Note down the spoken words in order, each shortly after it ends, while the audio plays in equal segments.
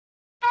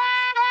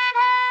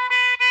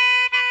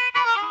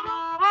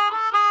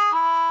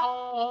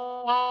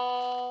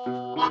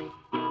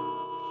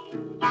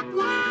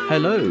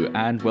Hello,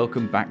 and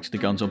welcome back to the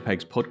Guns on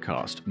Pegs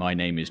podcast. My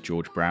name is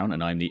George Brown,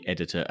 and I'm the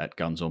editor at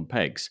Guns on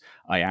Pegs.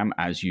 I am,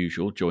 as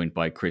usual, joined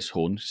by Chris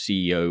Horn,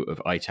 CEO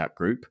of ITAP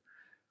Group.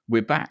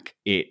 We're back.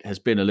 It has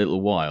been a little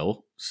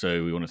while,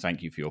 so we want to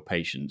thank you for your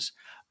patience.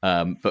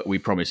 But we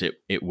promise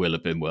it will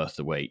have been worth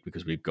the wait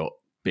because we've got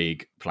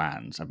big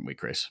plans, haven't we,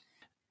 Chris?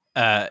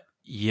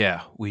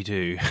 Yeah, we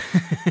do.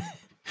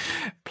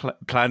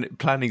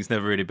 Planning's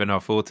never really been our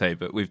forte,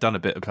 but we've done a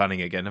bit of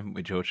planning again, haven't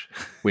we, George?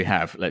 We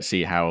have. Let's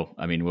see how.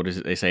 I mean, what is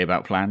it they say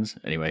about plans?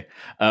 Anyway,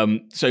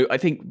 so I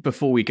think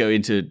before we go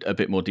into a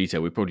bit more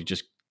detail, we probably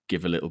just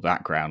give a little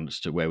background as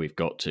to where we've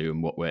got to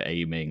and what we're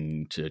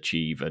aiming to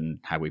achieve and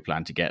how we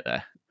plan to get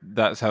there.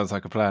 That sounds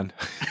like a plan.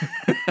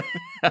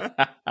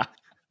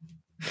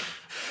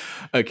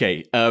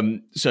 Okay,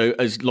 so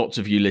as lots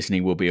of you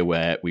listening will be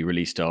aware, we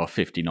released our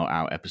 50 Not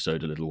Out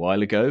episode a little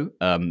while ago.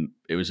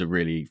 It was a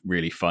really,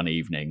 really fun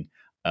evening.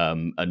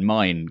 And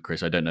mine,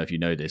 Chris, I don't know if you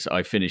know this,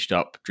 I finished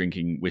up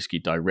drinking whiskey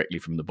directly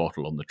from the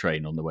bottle on the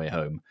train on the way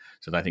home.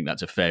 So I think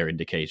that's a fair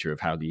indicator of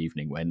how the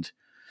evening went.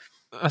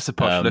 That's a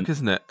posh look,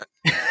 isn't it?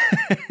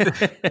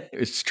 It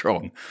was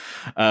strong.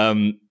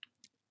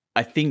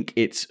 I think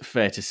it's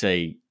fair to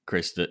say,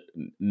 Chris, that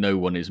no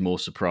one is more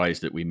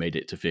surprised that we made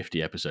it to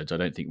 50 episodes. I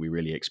don't think we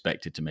really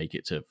expected to make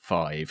it to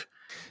 5.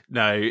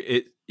 No,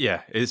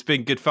 it's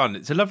been good fun.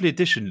 It's a lovely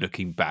addition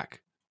looking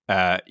back,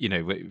 to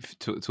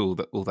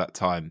all that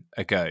time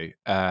ago.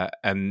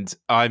 And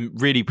I'm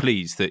really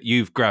pleased that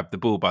you've grabbed the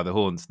bull by the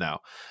horns now,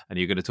 and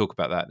you're going to talk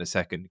about that in a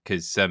second.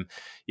 Because,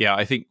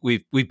 I think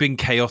we've been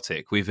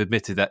chaotic. We've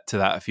admitted that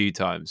a few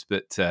times,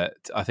 but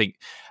I think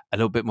a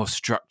little bit more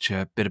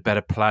structure, a bit of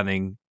better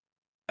planning,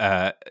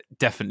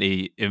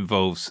 definitely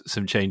involves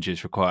some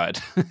changes required.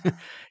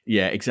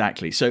 Yeah,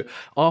 exactly. So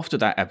after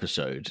that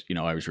episode,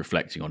 I was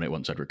reflecting on it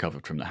once I'd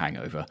recovered from the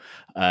hangover,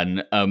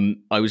 and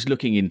I was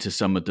looking into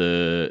some of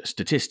the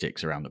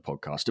statistics around the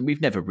podcast, and we've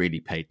never really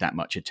paid that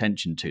much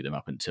attention to them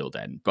up until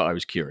then, but I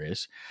was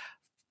curious.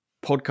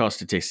 Podcast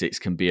statistics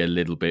can be a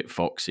little bit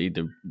foxy,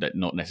 they're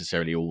not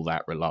necessarily all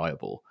that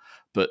reliable,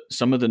 but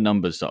some of the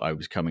numbers that I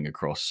was coming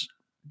across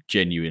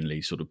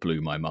genuinely sort of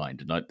blew my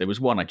mind. And there was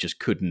one I just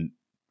couldn't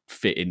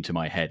fit into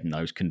my head, and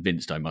I was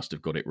convinced I must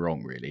have got it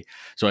wrong, really.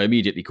 So I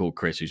immediately called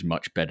Chris, who's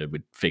much better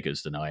with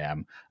figures than I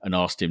am, and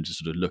asked him to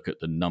sort of look at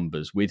the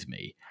numbers with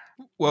me.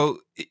 Well,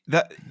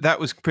 that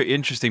was pretty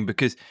interesting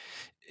because,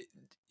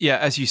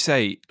 as you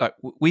say, like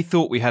we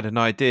thought we had an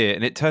idea,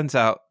 and it turns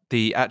out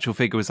the actual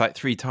figure was like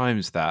 3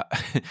 times that.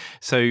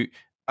 So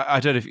I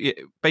don't know if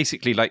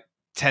basically like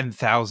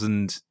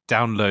 10,000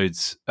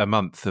 downloads a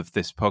month of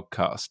this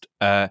podcast,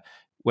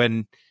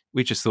 when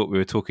we just thought we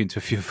were talking to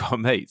a few of our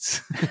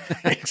mates.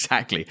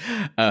 Exactly.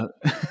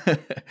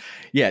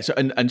 Yeah. So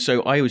and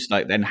so I was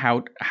like, then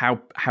how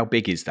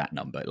big is that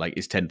number? Like,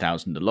 is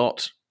 10,000 a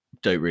lot?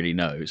 Don't really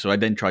know. So I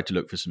then tried to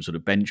look for some sort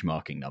of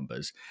benchmarking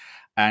numbers,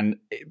 and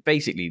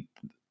basically,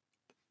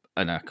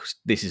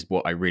 this is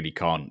what I really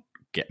can't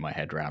get my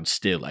head around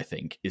still, I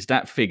think, is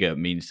that figure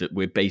means that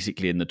we're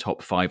basically in the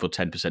top 5 or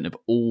 10% of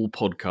all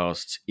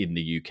podcasts in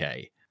the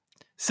UK.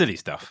 Silly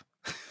stuff.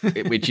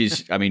 Which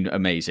is, I mean,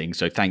 amazing.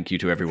 So thank you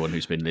to everyone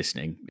who's been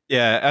listening.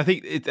 Yeah, I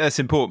think that's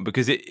important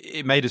because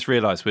it made us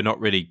realise we're not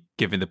really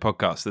giving the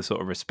podcast the sort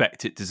of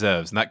respect it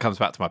deserves, and that comes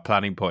back to my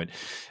planning point.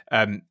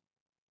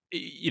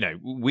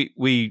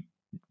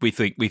 We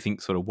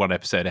think sort of one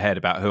episode ahead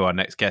about who our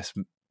next guest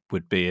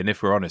would be, and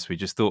if we're honest, we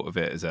just thought of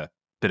it as a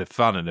bit of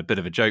fun and a bit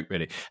of a joke,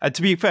 really. And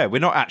to be fair, we're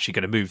not actually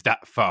going to move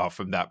that far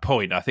from that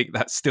point. I think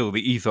that's still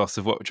the ethos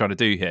of what we're trying to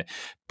do here,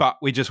 but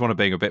we just want to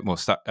bring a bit more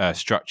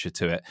structure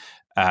to it,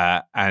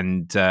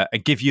 and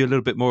give you a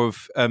little bit more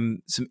of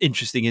some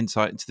interesting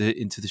insight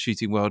into the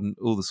shooting world and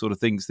all the sort of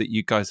things that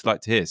you guys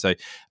like to hear. So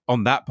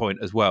on that point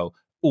as well,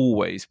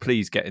 always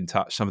please get in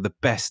touch. Some of the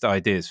best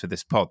ideas for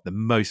this pod, the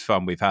most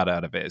fun we've had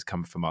out of it, has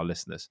come from our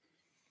listeners.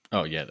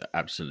 Oh, yeah,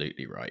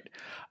 absolutely right.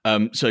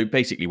 So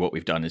basically what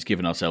we've done is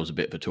given ourselves a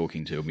bit of a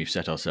talking to, and we've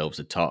set ourselves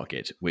a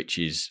target, which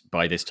is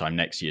by this time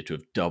next year to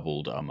have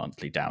doubled our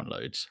monthly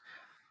downloads.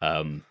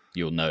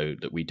 You'll know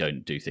that we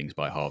don't do things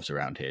by halves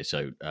around here.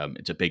 So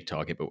it's a big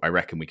target, but I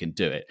reckon we can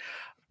do it.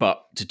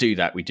 But to do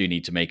that, we do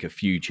need to make a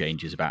few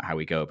changes about how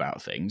we go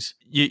about things.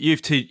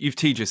 You've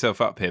teed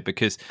yourself up here,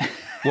 because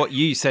what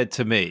you said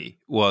to me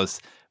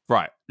was,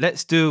 right,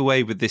 let's do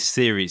away with this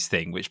series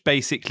thing, which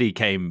basically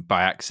came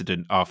by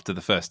accident after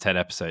the first 10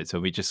 episodes. So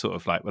we just sort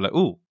of we're like,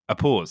 oh, a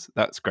pause.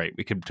 That's great.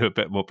 We can do a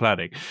bit more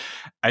planning.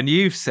 And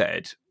you've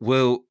said,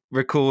 we'll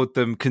record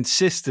them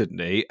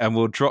consistently and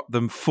we'll drop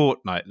them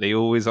fortnightly,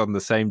 always on the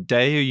same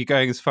day. Are you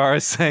going as far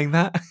as saying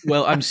that?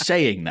 Well, I'm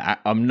saying that.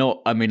 I'm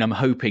not. I mean, I'm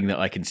hoping that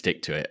I can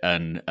stick to it,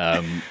 and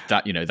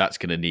that's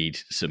going to need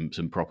some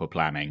proper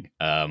planning.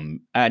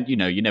 And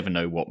you never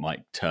know what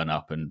might turn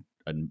up and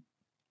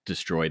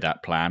destroy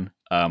that plan.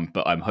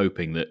 But I'm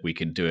hoping that we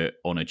can do it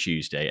on a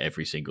Tuesday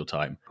every single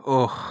time.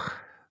 Oh,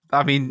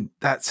 I mean,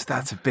 that's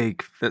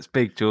big,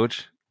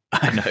 George.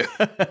 I know.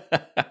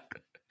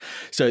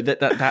 So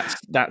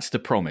that's the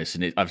promise,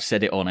 and I've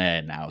said it on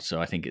air now, so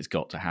I think it's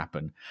got to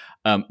happen.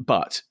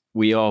 But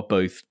we are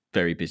both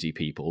very busy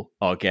people.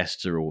 Our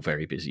guests are all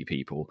very busy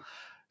people.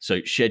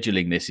 So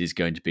scheduling this is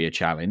going to be a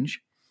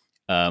challenge.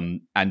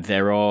 And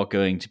there are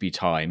going to be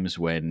times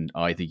when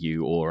either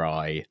you or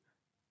I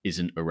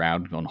isn't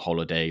around on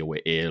holiday or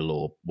we're ill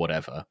or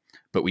whatever,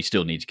 but we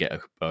still need to get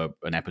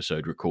an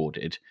episode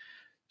recorded.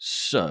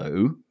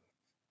 So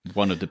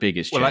one of the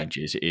biggest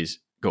changes is...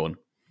 Go on.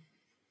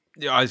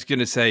 Yeah, I was going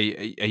to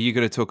say, are you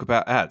going to talk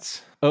about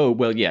ads? Oh,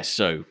 well, yes.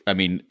 So, I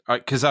mean...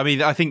 Because,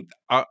 I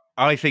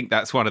think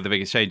that's one of the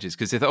biggest changes,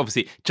 because it's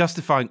obviously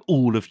justifying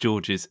all of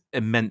George's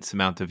immense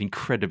amount of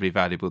incredibly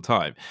valuable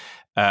time.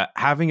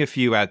 Having a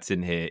few ads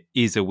in here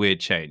is a weird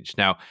change.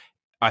 Now,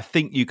 I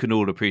think you can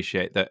all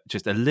appreciate that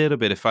just a little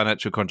bit of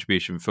financial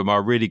contribution from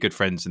our really good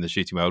friends in the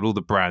shooting world, all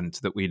the brands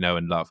that we know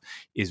and love,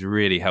 is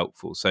really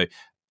helpful. So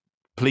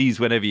please,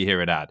 whenever you hear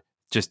an ad,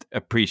 just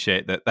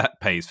appreciate that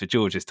pays for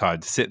George's time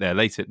to sit there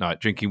late at night,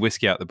 drinking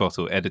whiskey out the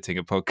bottle, editing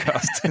a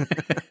podcast.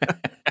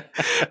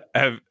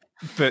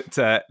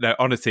 But no,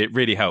 honestly, it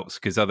really helps,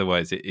 because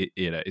otherwise,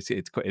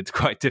 it's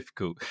quite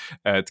difficult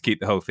to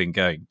keep the whole thing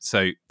going.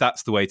 So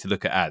that's the way to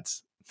look at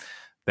ads.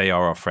 They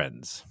are our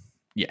friends.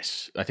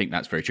 Yes, I think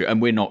that's very true. And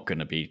we're not going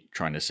to be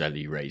trying to sell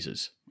you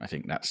razors. I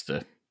think that's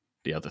the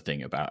other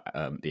thing about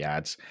the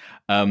ads.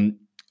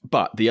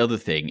 But the other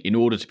thing, in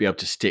order to be able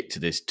to stick to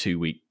this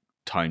 2-week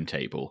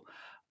timetable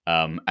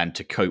and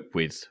to cope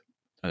with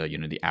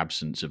the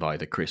absence of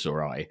either Chris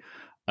or I,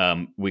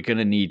 we're going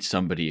to need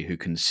somebody who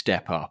can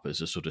step up as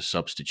a sort of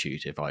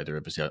substitute if either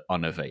of us are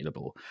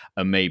unavailable,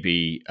 and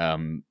maybe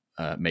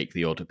make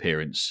the odd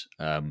appearance,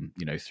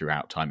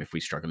 throughout time if we're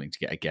struggling to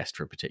get a guest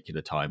for a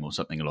particular time or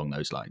something along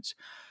those lines.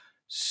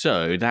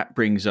 So that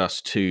brings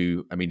us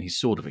to, he's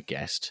sort of a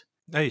guest.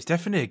 No, he's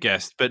definitely a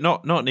guest, but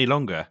not any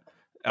longer.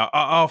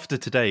 After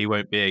today, he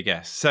won't be a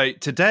guest. So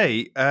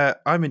today,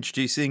 I'm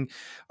introducing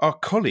our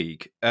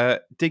colleague,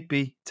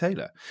 Digby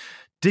Taylor.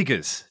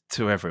 Diggers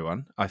to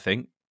everyone, I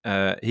think.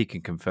 He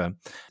can confirm.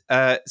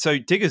 So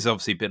Digger's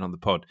obviously been on the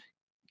pod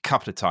a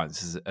couple of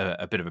times as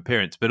a bit of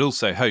appearance, but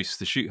also hosts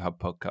the Shoot Hub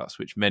podcast,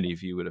 which many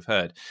of you would have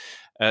heard.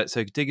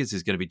 So Diggers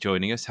is going to be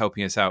joining us,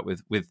 helping us out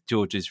with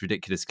George's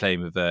ridiculous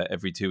claim of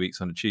every 2 weeks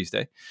on a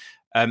Tuesday.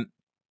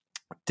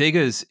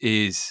 Diggers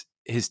is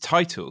his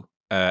title,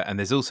 and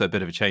there's also a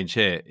bit of a change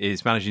here,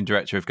 is Managing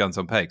Director of Guns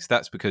on Pegs.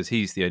 That's because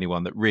he's the only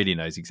one that really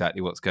knows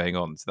exactly what's going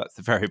on. So that's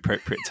the very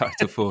appropriate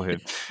title for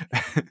him.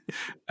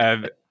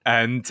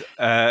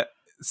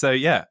 So,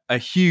 yeah, a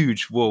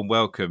huge warm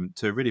welcome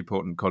to a really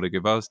important colleague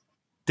of ours,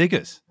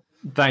 Diggers.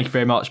 Thank you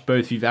very much,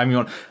 both of you, for having me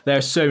on. There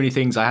are so many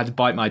things I had to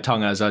bite my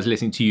tongue as I was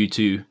listening to you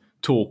two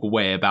talk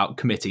away about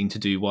committing to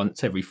do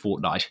once every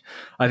fortnight.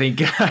 I think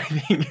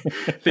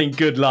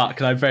good luck,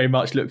 and I very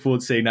much look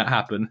forward to seeing that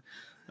happen.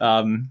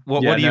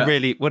 What are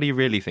you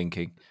really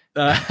thinking?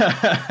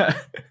 Yeah,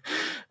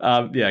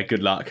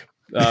 good luck.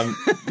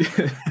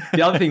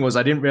 The other thing was,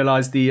 I didn't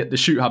realize the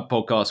Shoot Hub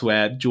podcast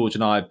where George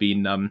and I have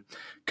been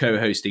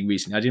co-hosting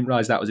recently. I didn't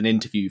realize that was an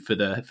interview for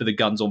the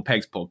Guns on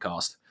Pegs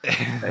podcast.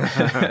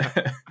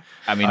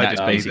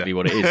 That's basically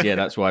what it is. Yeah,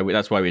 that's why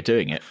we're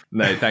doing it.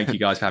 No, thank you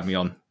guys for having me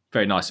on.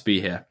 Very nice to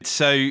be here.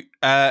 So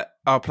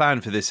our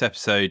plan for this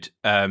episode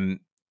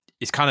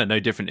is kind of no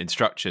different in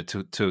structure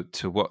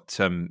to what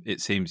it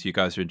seems you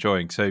guys are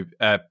enjoying. So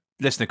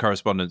listener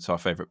correspondence, our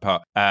favourite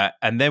part.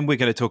 And then we're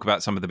going to talk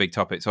about some of the big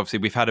topics. Obviously,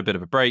 we've had a bit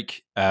of a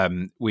break.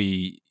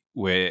 We're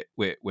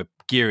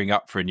gearing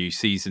up for a new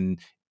season.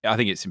 I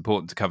think it's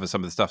important to cover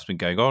some of the stuff that's been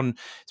going on.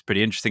 It's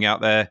pretty interesting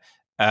out there.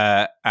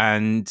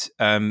 And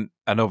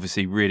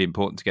obviously really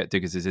important to get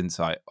Diggers'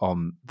 insight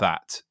on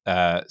that.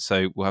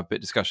 So we'll have a bit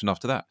of discussion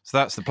after that. So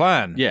that's the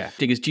plan. Yeah.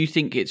 Diggers, do you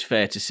think it's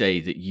fair to say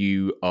that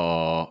you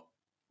are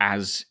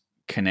as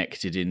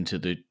connected into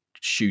the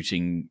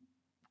shooting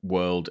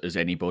world as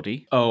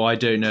anybody? Oh, I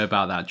don't know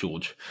about that,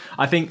 George.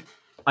 I think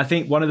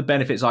one of the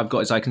benefits I've got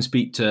is I can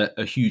speak to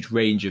a huge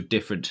range of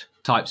different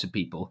types of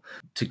people.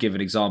 To give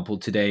an example,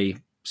 today,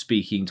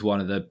 speaking to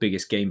one of the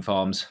biggest game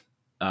farms,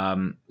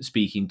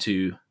 speaking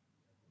to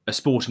a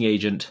sporting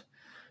agent,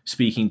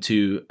 speaking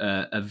to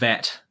a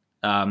vet,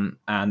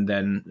 and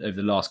then over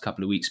the last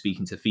couple of weeks,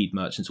 speaking to feed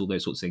merchants, all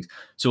those sorts of things.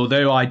 So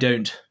although I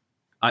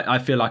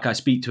feel like I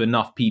speak to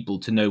enough people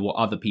to know what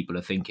other people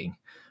are thinking.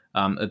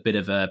 A bit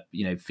of a,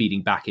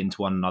 feeding back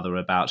into one another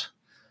about,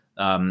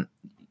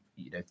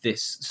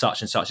 this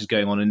such and such is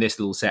going on in this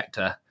little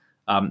sector.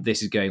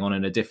 This is going on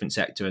in a different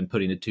sector, and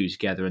putting the two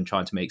together and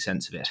trying to make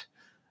sense of it.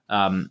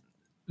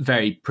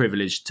 Very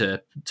privileged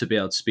to be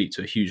able to speak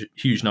to a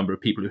huge number of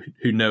people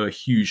who know a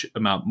huge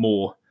amount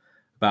more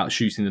about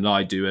shooting than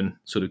I do, and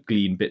sort of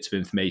glean bits of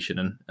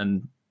information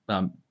and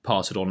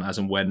pass it on as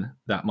and when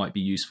that might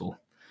be useful.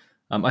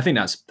 I think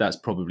that's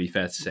probably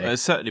fair to say. It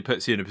certainly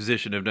puts you in a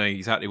position of knowing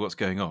exactly what's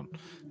going on.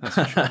 That's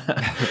for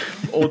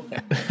sure.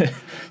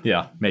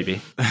 Yeah,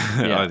 maybe.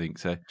 Yeah. I think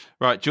so.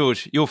 Right,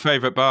 George, your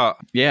favourite bar?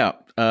 Yeah.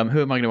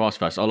 Who am I going to ask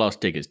first? I'll ask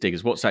Diggers.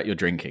 Diggers, what's that you're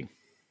drinking?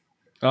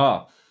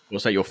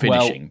 What's that you're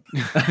finishing?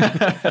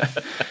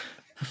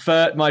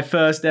 Well, my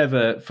first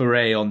ever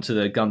foray onto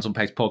the Guns on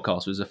Pegs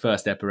podcast was the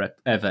first ever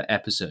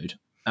episode.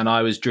 And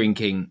I was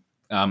drinking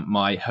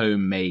my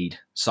homemade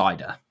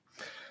cider.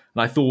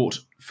 And I thought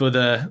for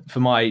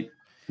my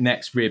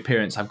next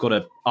reappearance, I've got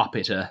to up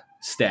it a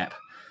step.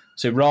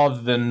 So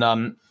rather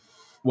than,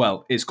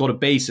 it's got a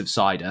base of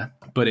cider,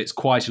 but it's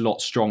quite a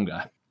lot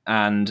stronger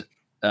and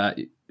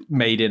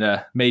made in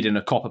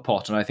a copper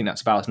pot. And I think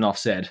that's about enough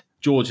said.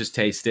 George has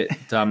tasted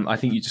it. I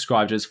think you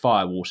described it as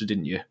firewater,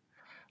 didn't you?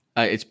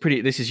 It's pretty.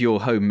 This is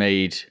your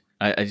homemade.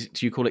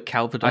 Do you call it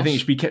Calvados? I think you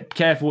should be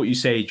careful what you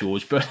say,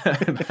 George. But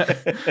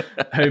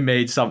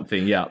homemade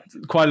something, yeah,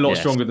 quite a lot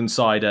stronger than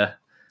cider.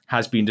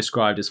 Has been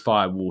described as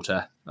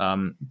firewater.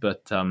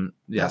 That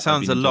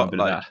sounds a lot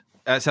like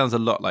that. Sounds a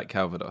lot like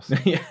Calvados.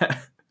 Yeah.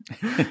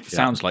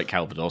 Sounds like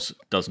Calvados.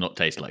 Does not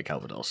taste like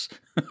Calvados.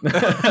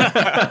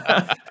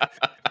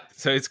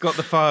 So it's got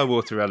the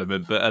firewater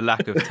element, but a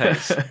lack of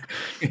taste.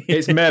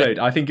 It's mellowed.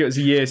 I think it was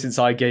a year since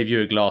I gave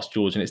you a glass,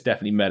 George, and it's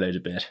definitely mellowed a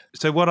bit.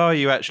 So what are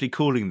you actually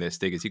calling this,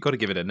 Diggers? You've got to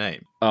give it a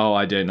name. Oh,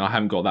 I don't know. I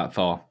haven't got that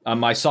far.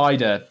 My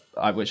cider,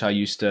 which I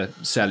used to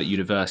sell at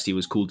university,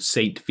 was called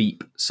St.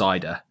 Veep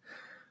cider,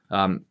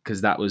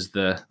 because that was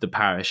the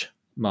parish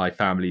my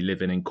family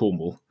live in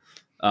Cornwall.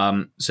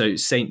 So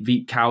St.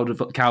 Veep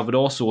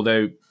Calvados,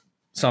 although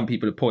some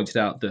people have pointed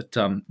out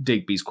that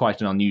Digby's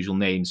quite an unusual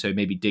name, so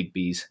maybe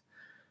Digby's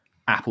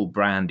apple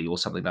brandy or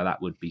something like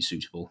that would be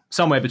suitable.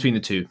 Somewhere between the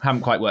two.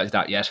 Haven't quite worked it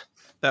out yet.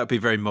 That would be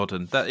very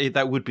modern.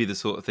 That would be the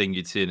sort of thing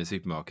you'd see in a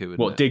supermarket,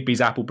 wouldn't it?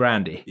 Digby's apple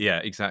brandy? Yeah,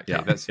 exactly.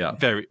 Yeah. That's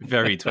very,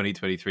 very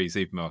 2023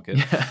 supermarket.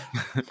 Yeah.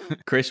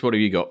 Chris, what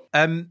have you got?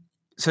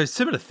 So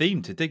similar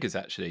theme to Diggers,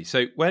 actually.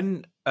 So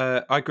when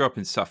I grew up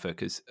in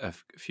Suffolk, as a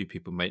few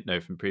people might know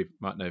from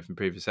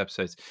previous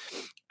episodes,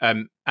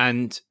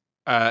 and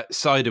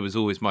cider was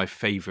always my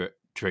favourite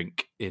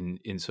drink in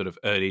sort of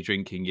early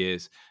drinking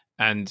years.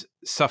 And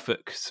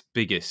Suffolk's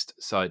biggest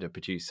cider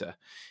producer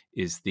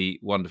is the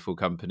wonderful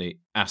company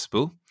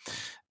Aspel.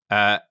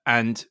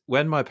 And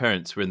when my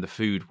parents were in the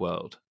food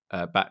world,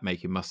 back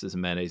making mustards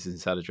and mayonnaises and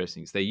salad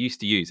dressings, they used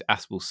to use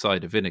Aspel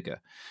cider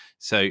vinegar.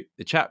 So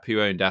the chap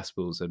who owned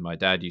Aspel's and my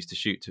dad used to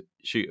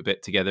shoot a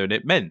bit together, and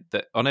it meant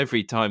that on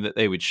every time that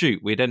they would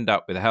shoot, we'd end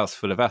up with a house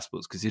full of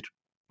Aspel's because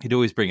he'd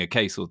always bring a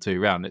case or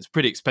two around. It's a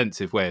pretty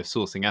expensive way of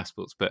sourcing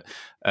Aspel's, but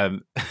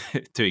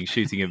doing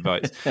shooting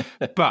invites.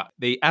 But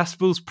the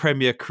Aspel's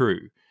Premier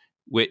Cru,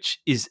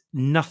 which is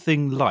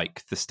nothing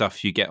like the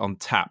stuff you get on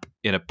tap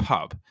in a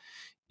pub,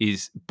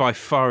 is by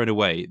far and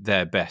away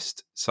their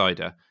best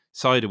cider.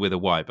 Cider with a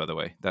Y, by the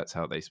way. That's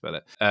how they spell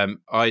it.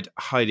 I'd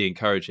highly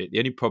encourage it. The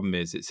only problem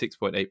is it's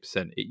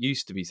 6.8%. It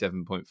used to be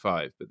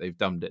 7.5, but they've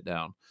dumbed it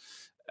down.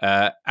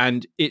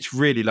 And it's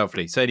really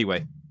lovely. So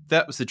anyway,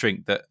 that was the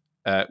drink that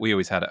we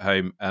always had at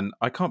home, and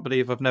I can't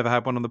believe I've never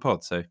had one on the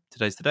pod. So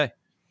today's the day.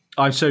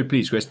 I'm so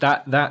pleased, Chris.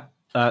 That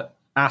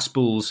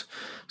Aspel's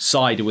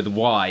cider with a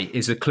Y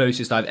is the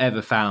closest I've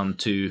ever found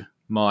to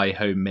my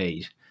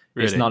homemade.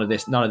 Really? It's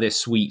none of this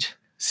sweet,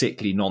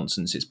 sickly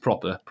nonsense. It's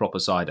proper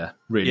cider.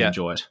 Really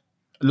enjoy it.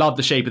 Love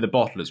the shape of the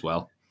bottle as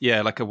well.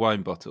 Yeah, like a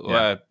wine bottle.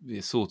 Yeah.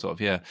 Sort of.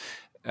 Yeah.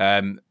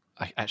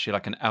 Actually,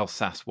 like an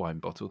Alsace wine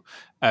bottle.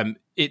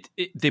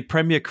 The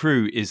Premier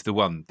Cru is the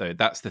one, though.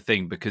 That's the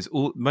thing, because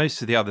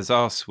most of the others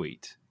are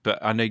sweet, but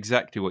I know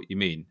exactly what you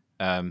mean.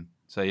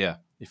 So yeah,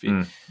 if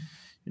you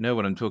know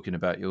what I'm talking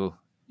about,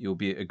 you'll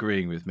be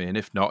agreeing with me, and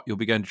if not, you'll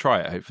be going to try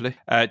it. Hopefully,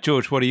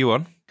 George, what are you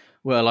on?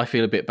 Well, I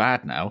feel a bit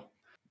bad now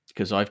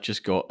because I've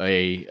just got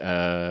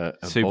a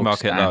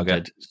supermarket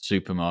lager.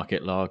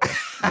 Supermarket lager.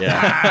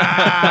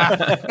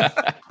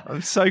 Yeah.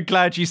 I'm so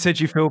glad you said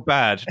you feel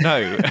bad.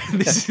 No,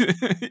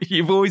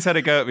 you've always had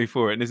a go at me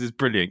for it, and this is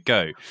brilliant.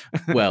 Go.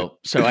 Well,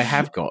 so I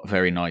have got a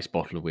very nice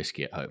bottle of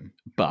whiskey at home,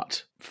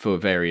 but for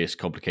various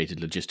complicated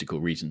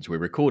logistical reasons, we're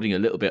recording a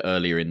little bit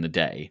earlier in the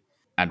day.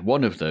 And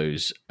one of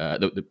those, a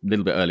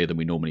little bit earlier than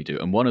we normally do,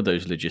 and one of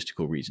those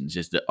logistical reasons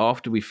is that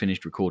after we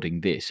finished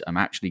recording this, I'm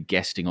actually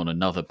guesting on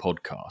another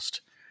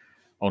podcast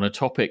on a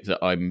topic that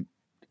I'm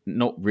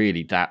not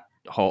really that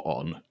hot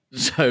on.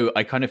 So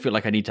I kind of feel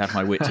like I need to have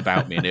my wits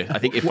about me. And I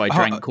think if I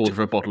drank a quarter of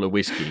a bottle of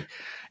whiskey,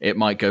 it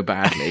might go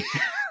badly.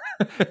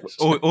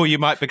 or you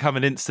might become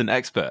an instant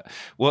expert.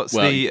 What's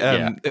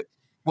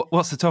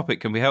the topic?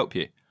 Can we help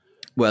you?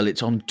 Well,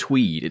 it's on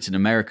Tweed. It's an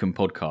American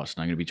podcast,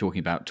 and I'm going to be talking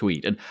about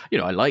Tweed. And,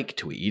 I like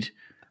Tweed.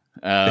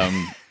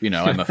 I'm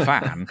a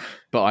fan,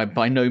 but I'm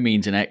by no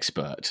means an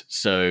expert.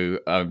 So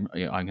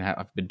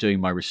I've been doing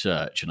my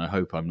research, and I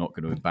hope I'm not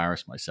going to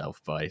embarrass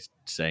myself by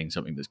saying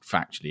something that's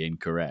factually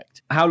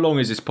incorrect. How long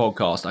is this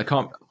podcast?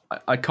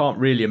 I can't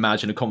really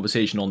imagine a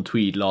conversation on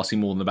Tweed lasting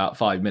more than about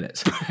 5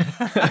 minutes.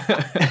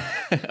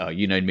 Oh,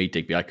 you know me,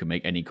 Digby. I can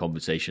make any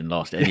conversation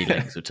last any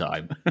length of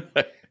time.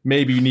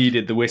 Maybe you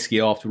needed the whiskey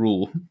after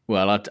all.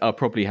 Well, I'll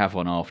probably have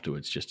one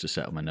afterwards just to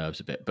settle my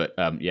nerves a bit. But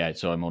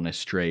so I'm on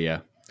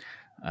Estrella,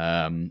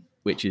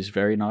 which is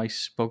very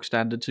nice, bog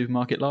standard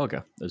supermarket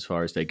lager as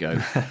far as they go.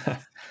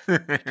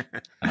 And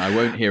I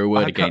won't hear a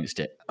word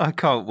against it. I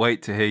can't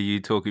wait to hear you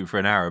talking for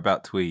an hour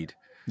about Tweed.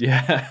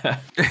 Yeah.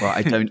 Well,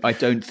 I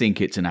don't think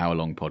it's an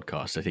hour-long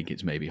podcast. I think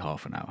it's maybe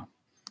half an hour.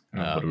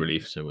 What a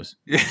relief.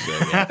 Yeah.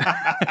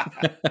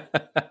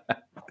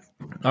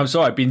 I'm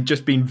sorry,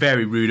 I've been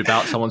very rude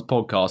about someone's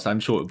podcast. I'm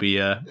sure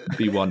it'd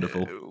be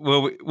wonderful.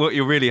 Well, what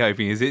you're really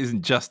hoping is it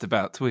isn't just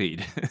about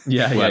Tweed.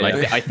 Yeah, Well,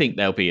 yeah. I think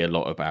there'll be a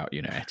lot about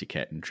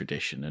etiquette and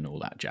tradition and all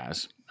that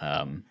jazz.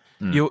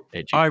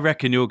 I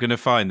reckon you're going to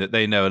find that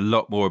they know a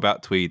lot more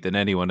about Tweed than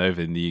anyone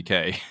over in the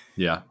UK.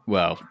 Yeah.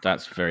 Well,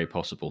 that's very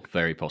possible.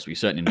 Very possible. He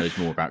certainly knows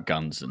more about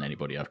guns than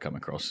anybody I've come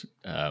across.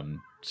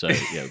 So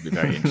yeah, it'll be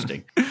very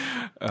interesting.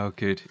 Oh,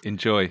 good.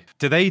 Enjoy.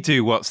 Do they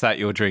do What's That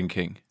You're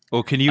Drinking?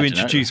 Or can you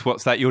introduce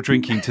What's That You're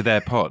Drinking to their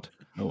pod?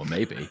 Oh,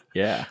 maybe.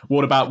 Yeah.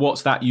 What about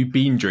What's That You've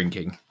Been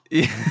Drinking?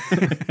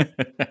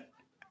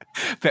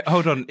 But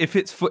hold on,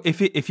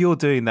 if you're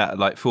doing that at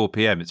like 4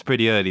 p.m, it's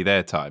pretty early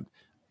their time.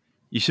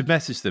 You should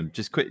message them.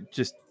 Just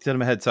tell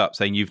them a heads up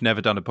saying you've never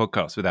done a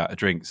podcast without a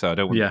drink, so I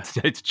don't want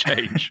today to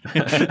change.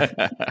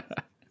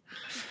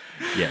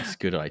 Yes,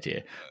 good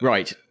idea.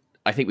 Right.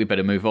 I think we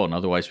better move on,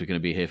 otherwise we're going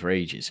to be here for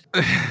ages.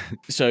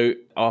 So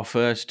our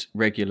first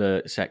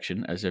regular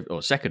section,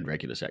 second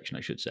regular section,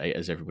 I should say,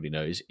 as everybody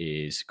knows,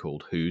 is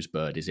called Whose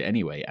Bird Is It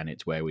Anyway? And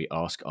it's where we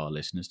ask our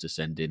listeners to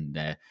send in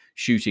their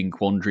shooting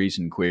quandaries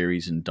and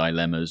queries and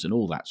dilemmas and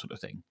all that sort of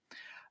thing.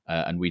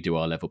 And we do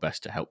our level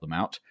best to help them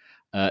out.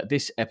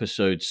 This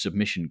episode's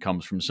submission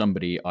comes from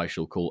somebody I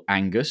shall call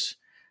Angus.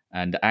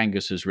 And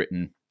Angus has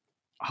written,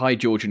 "Hi,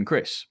 George and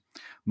Chris.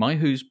 My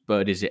Whose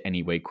Bird Is It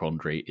Anyway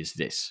quandary is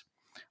this.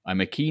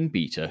 I'm a keen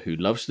beater who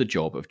loves the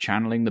job of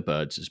channeling the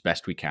birds as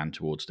best we can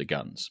towards the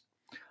guns.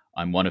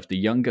 I'm one of the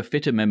younger,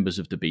 fitter members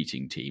of the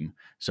beating team,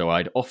 so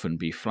I'd often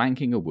be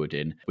flanking a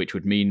wood-in, which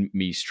would mean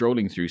me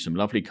strolling through some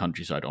lovely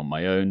countryside on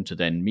my own to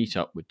then meet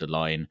up with the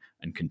line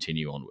and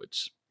continue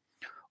onwards.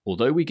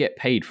 Although we get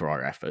paid for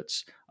our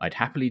efforts, I'd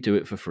happily do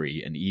it for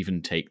free and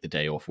even take the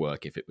day off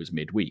work if it was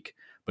midweek,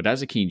 but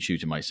as a keen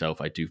shooter myself,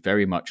 I do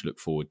very much look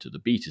forward to the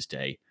Beaters'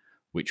 Day,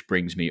 which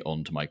brings me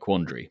on to my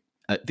quandary.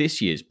 At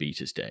this year's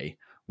Beaters' Day,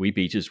 we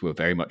beaters were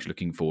very much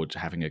looking forward to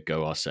having a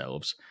go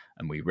ourselves,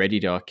 and we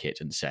readied our kit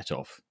and set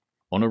off.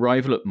 On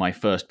arrival at my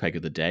first peg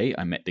of the day,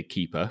 I met the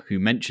keeper, who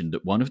mentioned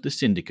that one of the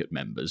syndicate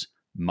members,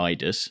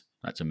 Midas,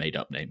 that's a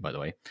made-up name, by the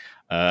way,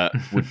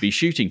 would be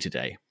shooting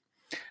today.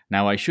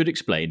 Now, I should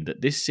explain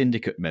that this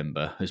syndicate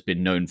member has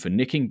been known for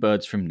nicking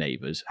birds from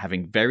neighbours,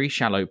 having very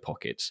shallow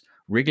pockets,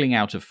 wriggling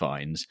out of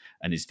fines,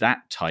 and is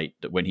that tight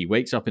that when he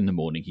wakes up in the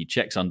morning, he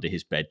checks under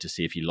his bed to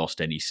see if he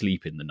lost any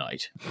sleep in the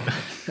night.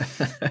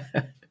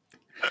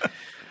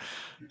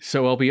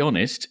 So I'll be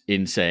honest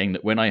in saying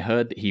that when I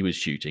heard that he was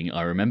shooting,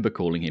 I remember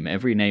calling him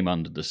every name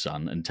under the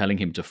sun and telling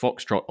him to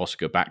foxtrot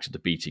Oscar back to the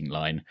beating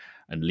line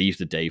and leave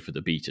the day for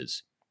the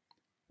beaters.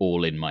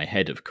 All in my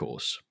head, of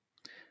course.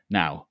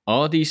 Now,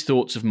 are these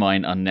thoughts of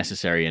mine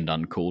unnecessary and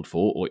uncalled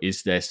for, or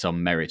is there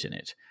some merit in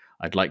it?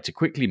 I'd like to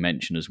quickly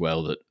mention as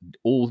well that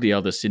all the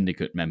other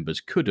syndicate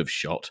members could have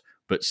shot,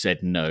 but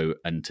said no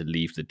and to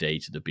leave the day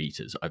to the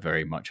beaters. I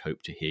very much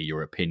hope to hear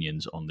your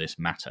opinions on this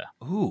matter."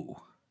 Ooh.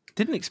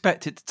 Didn't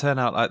expect it to turn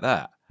out like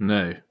that.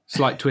 No.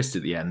 Slight twist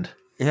at the end.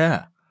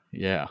 Yeah.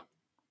 Yeah.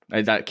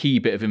 That key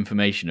bit of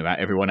information about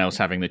everyone else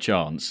having the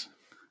chance.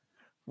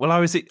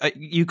 Well,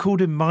 you called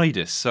him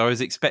Midas, so I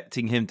was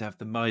expecting him to have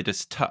the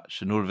Midas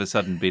touch and all of a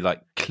sudden be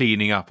like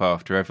cleaning up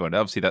after everyone.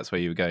 Obviously, that's where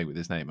you were going with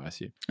his name, I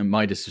assume. And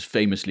Midas was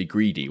famously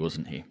greedy,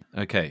 wasn't he?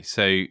 Okay,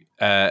 so...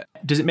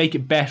 Does it make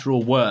it better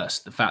or worse,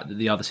 the fact that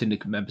the other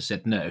syndicate members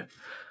said no?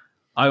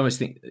 I almost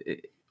think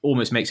it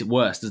almost makes it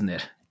worse, doesn't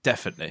it?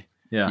 Definitely.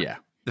 Yeah.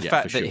 The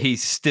fact that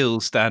he's still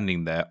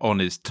standing there on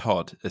his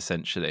Todd,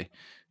 essentially,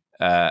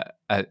 as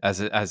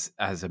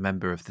a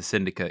member of the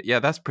syndicate,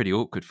 that's pretty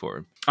awkward for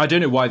him. I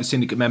don't know why the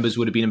syndicate members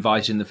would have been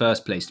invited in the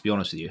first place, to be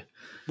honest with you.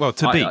 Well,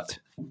 to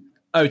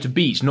beat. To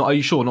beat. Are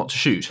you sure not to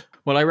shoot?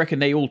 Well, I reckon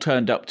they all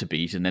turned up to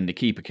beat, and then the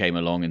keeper came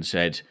along and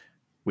said,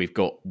 "We've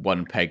got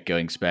one peg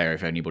going spare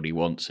if anybody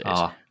wants it."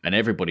 And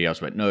everybody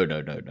else went, no,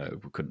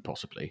 we couldn't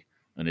possibly.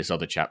 And this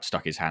other chap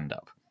stuck his hand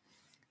up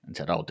and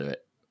said, "I'll do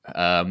it."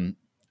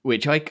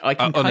 Which I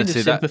can kind of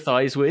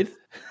sympathise with.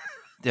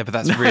 Yeah, but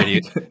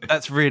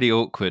that's really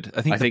awkward.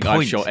 I think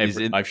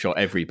I've shot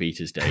every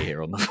Beaters' Day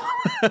here on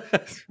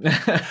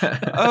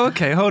the. Oh,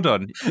 okay, hold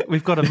on.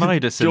 We've got a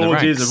Midas in the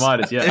ranks. George is a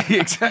Midas, yeah,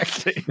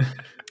 exactly.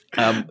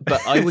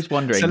 But I was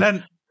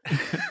wondering.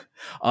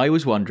 I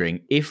was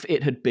wondering if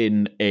it had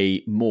been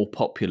a more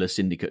popular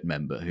syndicate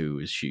member who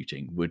was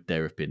shooting, would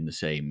there have been the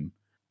same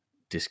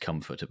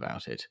discomfort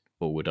about it,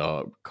 or would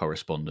our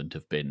correspondent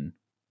have been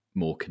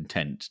more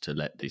content to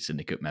let the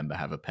syndicate member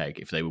have a peg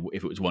if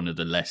it was one of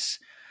the less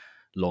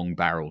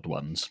long-barreled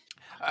ones?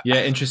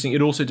 Yeah, interesting.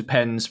 It also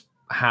depends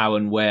how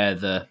and where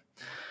the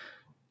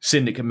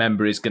syndicate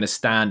member is going to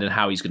stand and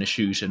how he's going to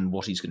shoot and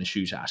what he's going to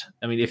shoot at.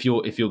 I mean, if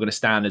you're going to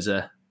stand as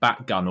a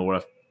back gun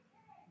or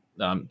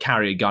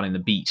carry a gun in the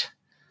beat,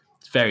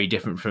 it's very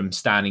different from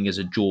standing as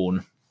a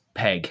drawn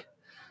peg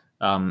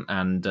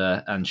and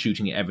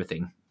shooting at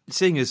everything.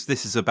 Seeing as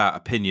this is about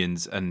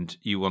opinions and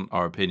you want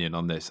our opinion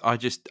on this, I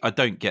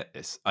don't get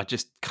this. I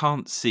just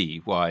can't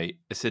see why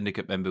a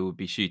syndicate member would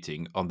be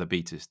shooting on the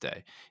Beaters'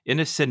 Day. In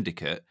a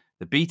syndicate,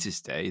 the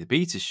Beaters' Day, the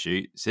beaters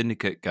shoot,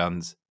 syndicate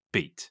guns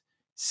beat.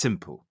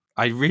 Simple.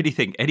 I really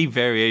think any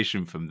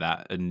variation from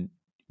that, and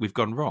we've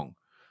gone wrong.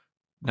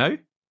 No?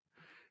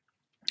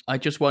 I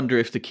just wonder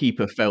if the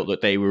keeper felt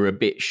that they were a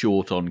bit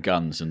short on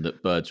guns and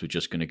that birds were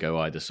just going to go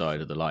either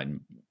side of the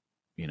line,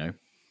 you know?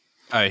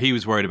 Oh, he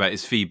was worried about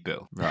his feed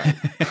bill. Right.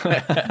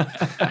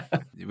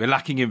 We're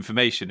lacking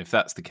information if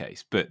that's the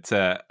case. But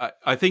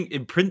I think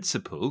in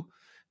principle,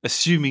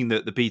 assuming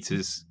that the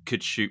beaters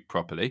could shoot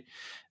properly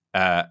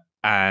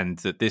and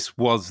that this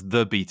was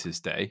the beaters'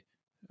 day,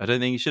 I don't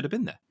think he should have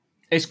been there.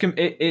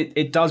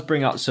 It does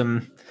bring up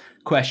some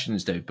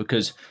questions, though,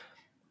 because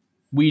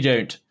we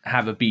don't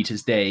have a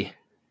beaters' day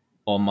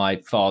on my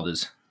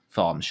father's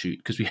farm shoot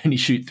because we only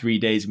shoot 3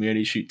 days and we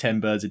only shoot 10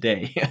 birds a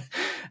day.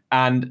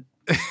 and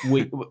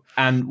we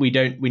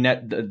know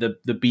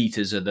the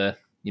beaters are the,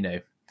 you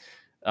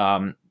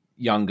know,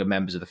 younger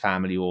members of the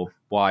family or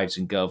wives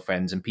and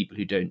girlfriends and people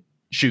who don't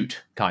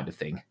shoot kind of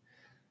thing.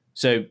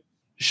 So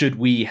should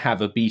we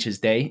have a beaters'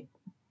 day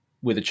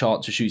with a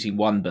chance of shooting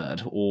one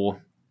bird?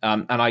 Or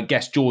and I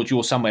guess, George,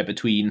 you're somewhere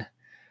between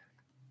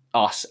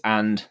us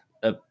and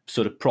a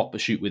sort of proper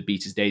shoot with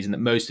beaters' days, and that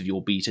most of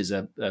your beaters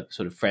are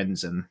sort of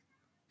friends and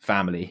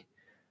family,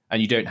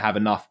 and you don't have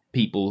enough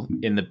people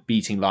in the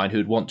beating line who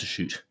would want to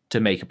shoot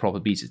to make a proper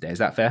beaters' day. Is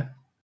that fair?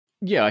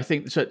 Yeah, I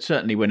think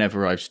certainly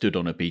whenever I've stood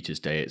on a beaters'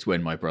 day, it's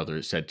when my brother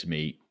has said to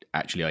me,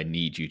 actually, I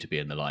need you to be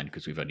in the line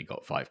because we've only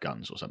got 5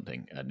 guns or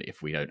something. And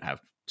if we don't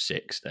have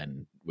 6,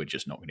 then we're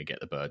just not going to get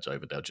the birds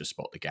over. They'll just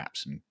spot the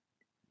gaps and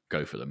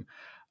go for them.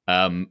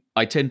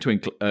 I tend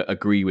to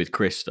agree with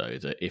Chris, though,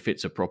 that if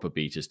it's a proper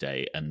beaters'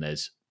 day and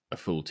there's a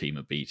full team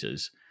of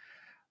beaters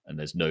and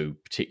there's no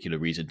particular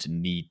reason to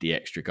need the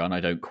extra gun, I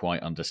don't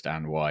quite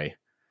understand why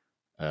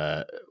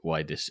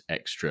this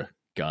extra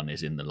gun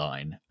is in the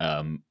line.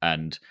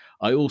 And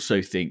I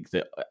also think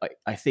that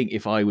I think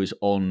if I was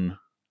on,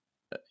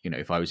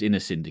 if I was in a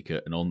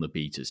syndicate and on the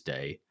beaters'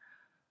 day,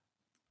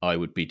 I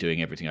would be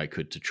doing everything I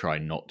could to try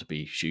not to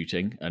be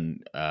shooting.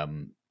 And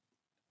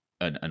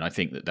I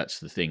think that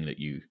that's the thing that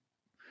you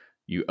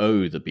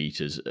owe the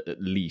beaters, at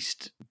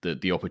least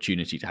the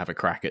opportunity to have a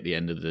crack at the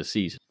end of the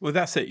season. Well,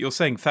 that's it. You're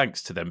saying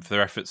thanks to them for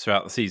their efforts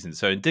throughout the season.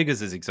 So in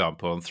Diggers'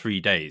 example, on 3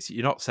 days,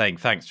 you're not saying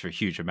thanks for a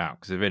huge amount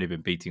because they've only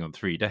been beating on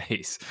 3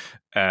 days.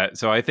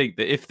 So I think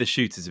that if the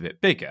shoot is a bit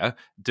bigger,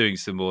 doing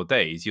some more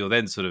days, you're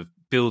then sort of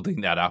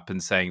building that up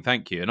and saying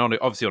thank you. And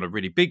obviously on a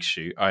really big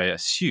shoot, I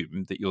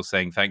assume that you're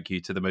saying thank you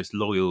to the most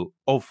loyal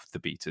of the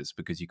beaters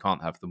because you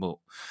can't have them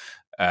all.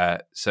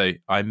 So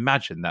I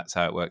imagine that's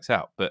how it works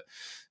out. But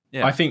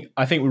yeah. I think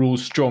we're all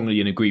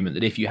strongly in agreement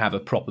that if you have a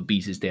proper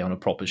beaters' day on a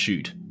proper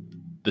shoot,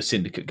 the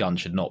syndicate gun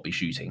should not be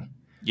shooting.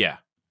 Yeah.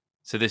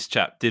 So this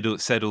chap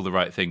said all the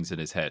right things in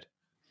his head.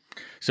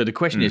 So the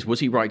question is, was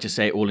he right to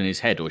say it all in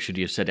his head, or should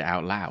he have said it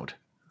out loud?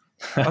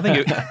 I think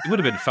it would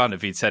have been fun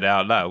if he'd said it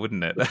out loud,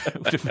 wouldn't it? That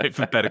would have made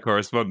for better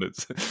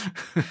correspondence.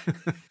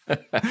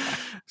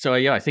 So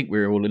yeah, I think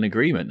we're all in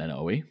agreement then,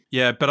 are we?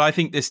 Yeah, but I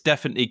think this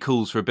definitely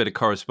calls for a bit of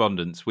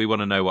correspondence. We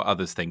want to know what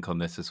others think on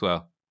this as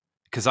well.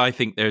 Because I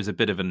think there's a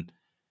bit of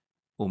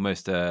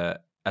almost a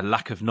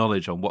lack of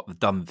knowledge on what the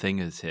done thing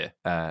is here.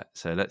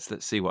 So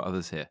let's see what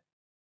others hear.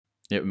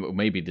 Yeah,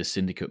 maybe the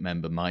syndicate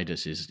member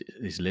Midas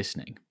is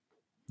listening.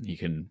 He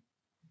can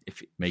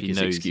make his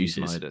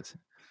excuses.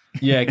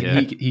 Yeah,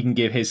 he can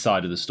give his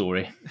side of the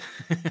story.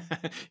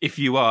 If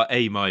you are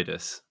a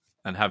Midas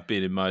and have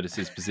been in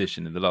Midas's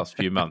position in the last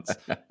few months,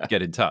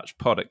 get in touch.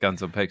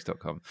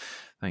 pod@gunsonpegs.com.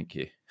 Thank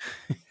you.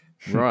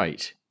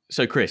 Right.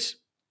 So, Chris,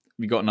 have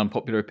you got an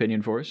unpopular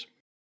opinion for us?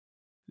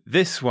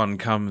 This one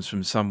comes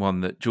from someone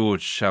that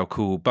George shall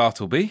call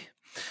Bartleby,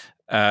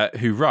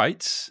 who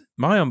writes,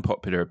 my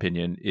unpopular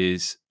opinion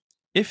is,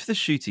 if the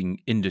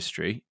shooting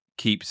industry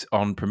keeps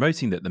on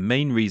promoting that the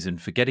main reason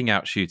for getting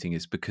out shooting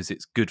is because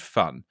it's good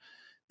fun,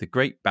 the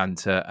great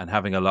banter and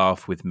having a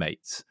laugh with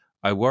mates,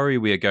 I worry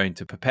we are going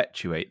to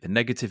perpetuate the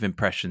negative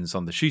impressions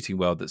on the shooting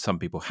world that some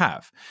people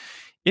have.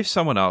 If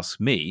someone asks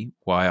me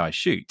why I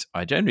shoot,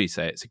 I generally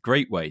say it's a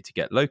great way to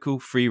get local,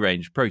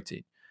 free-range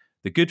protein.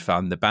 The good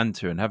fun, the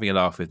banter, and having a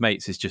laugh with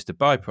mates is just a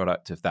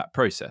byproduct of that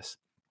process.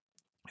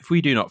 If we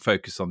do not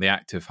focus on the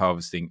act of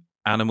harvesting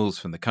animals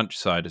from the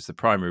countryside as the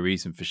primary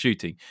reason for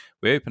shooting,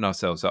 we open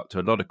ourselves up to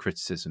a lot of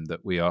criticism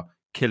that we are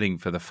killing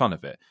for the fun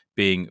of it,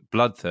 being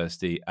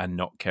bloodthirsty and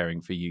not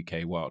caring for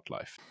UK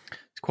wildlife.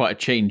 It's quite a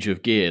change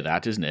of gear,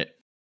 that, isn't it?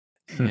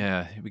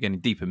 Yeah, we're getting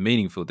deep and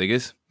meaningful,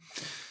 Diggers.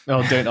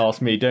 Oh, don't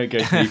ask me. Don't go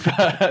to me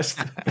first.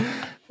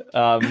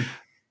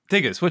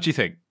 Diggers, what do you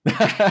think?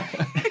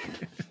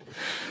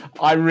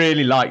 I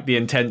really like the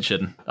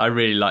intention. I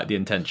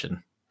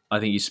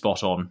think he's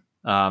spot on.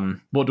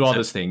 What do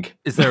others think?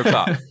 Is there a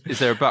but? Is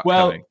there a but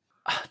coming?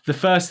 The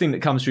first thing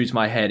that comes through to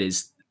my head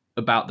is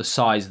about the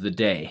size of the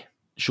day,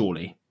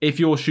 surely. If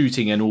you're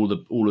shooting and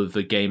all of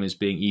the game is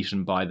being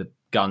eaten by the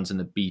guns and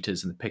the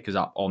beaters and the pickers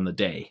up on the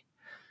day,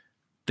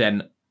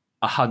 then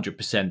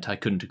 100% I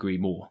couldn't agree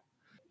more.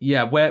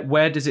 Yeah,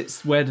 where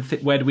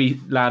do we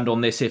land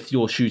on this if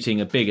you're shooting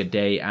a bigger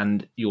day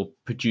and you're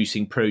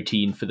producing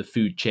protein for the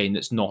food chain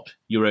that's not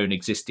your own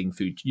existing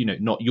food,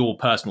 not your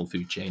personal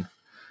food chain?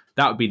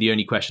 That would be the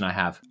only question I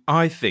have.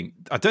 I don't think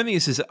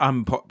this is an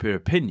unpopular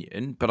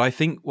opinion, but I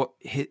think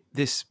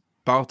this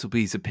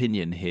Bartleby's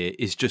opinion here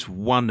is just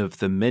one of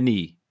the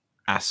many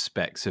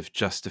aspects of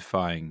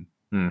justifying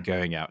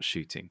going out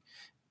shooting.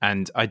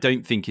 And I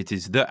don't think it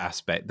is the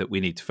aspect that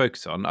we need to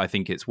focus on. I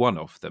think it's one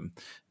of them.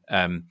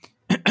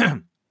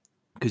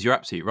 Because you're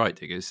absolutely right,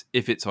 Diggers.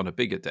 If it's on a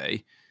bigger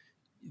day,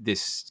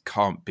 this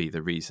can't be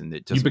the reason.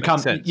 It doesn't make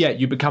sense. Yeah,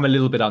 you become a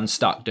little bit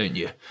unstuck, don't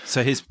you?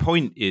 So his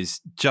point is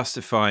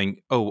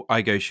justifying,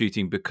 I go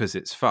shooting because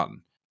it's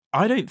fun.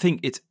 I don't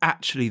think it's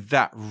actually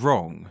that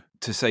wrong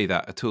to say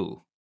that at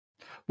all.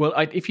 Well,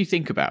 if you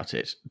think about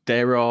it,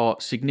 there are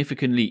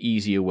significantly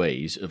easier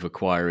ways of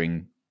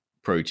acquiring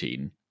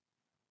protein,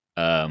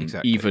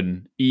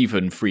 Exactly.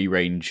 even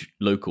free-range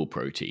local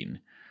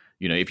protein.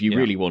 If you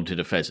really wanted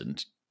a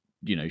pheasant,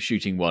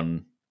 shooting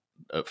one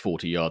at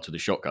 40 yards with a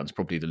shotgun is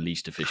probably the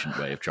least efficient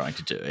way of trying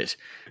to do it.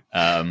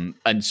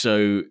 And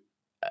so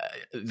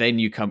then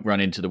you run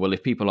into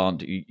if people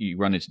aren't, you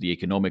run into the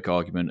economic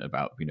argument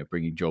about,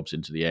 bringing jobs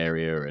into the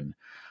area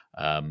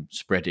and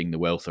spreading the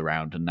wealth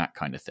around and that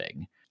kind of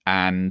thing.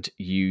 And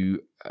if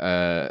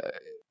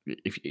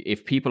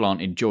people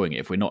aren't enjoying it,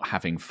 if we're not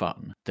having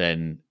fun,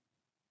 then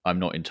I'm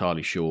not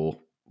entirely sure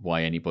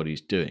why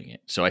anybody's doing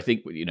it. So I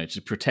think,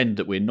 to pretend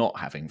that we're not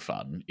having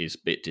fun is a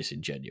bit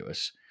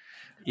disingenuous.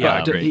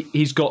 Yeah, but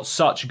he's got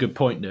such a good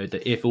point, though,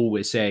 that if all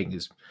we're saying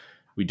is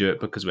we do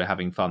it because we're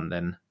having fun,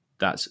 then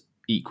that's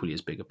equally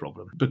as big a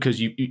problem. Because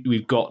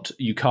you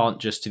can't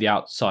just to the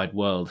outside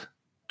world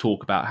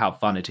talk about how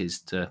fun it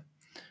is to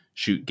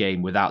shoot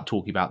game without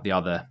talking about the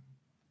other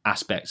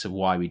aspects of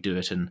why we do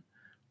it and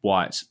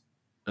why it's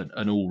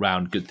an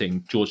all-round good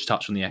thing. George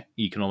touched on the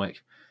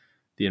economic,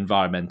 the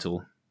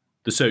environmental,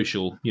 the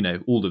social,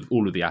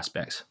 all of the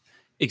aspects.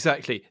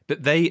 Exactly.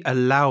 But they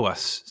allow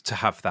us to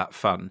have that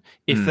fun.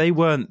 If they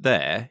weren't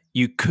there,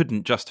 you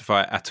couldn't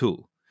justify it at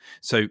all.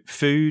 So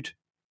food,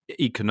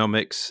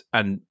 economics,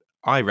 and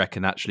I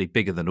reckon actually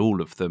bigger than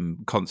all of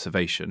them,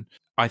 conservation.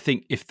 I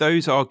think if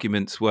those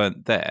arguments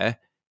weren't there,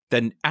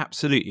 then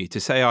absolutely to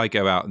say I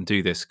go out and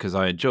do this because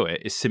I enjoy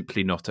it is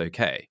simply not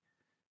okay.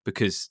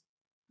 Because,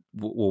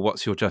 well,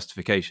 what's your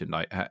justification?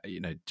 Like,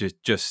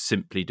 just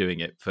simply doing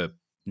it for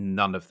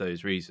none of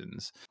those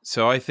reasons.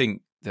 So I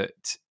think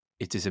that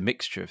it is a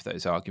mixture of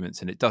those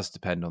arguments, and it does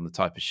depend on the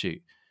type of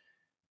shoot.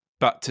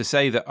 But to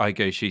say that I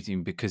go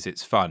shooting because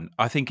it's fun,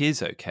 I think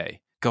is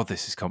okay. God,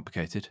 this is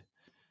complicated.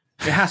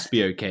 It has to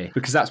be okay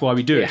because that's why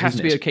we do it. It has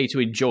to be okay to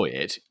enjoy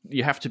it.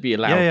 You have to be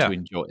allowed to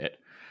enjoy it.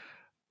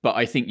 But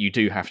I think you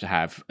do have to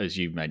have, as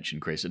you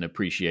mentioned, Chris, an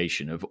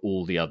appreciation of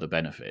all the other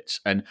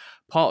benefits. And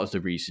part of the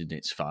reason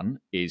it's fun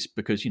is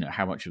because,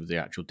 how much of the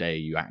actual day are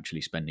you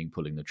actually spending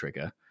pulling the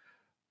trigger?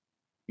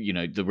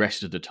 The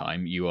rest of the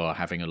time you are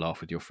having a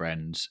laugh with your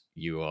friends.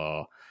 You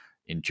are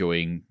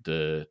enjoying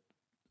the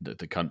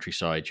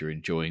countryside. You're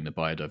enjoying the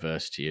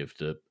biodiversity of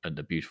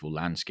the beautiful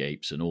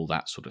landscapes and all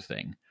that sort of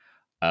thing.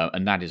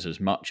 And that is as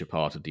much a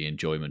part of the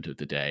enjoyment of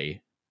the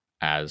day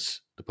as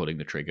the pulling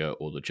the trigger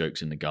or the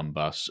jokes in the gun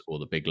bus or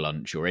the big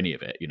lunch or any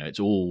of it. It's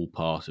all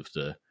part of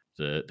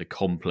the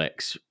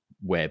complex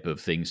web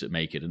of things that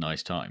make it a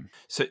nice time.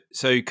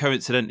 So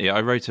coincidentally,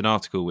 I wrote an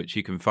article which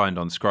you can find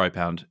on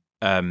Scribehound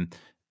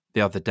the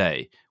other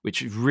day,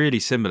 which is really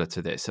similar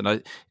to this.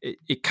 And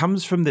it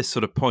comes from this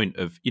sort of point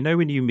of,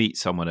 when you meet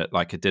someone at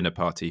like a dinner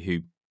party who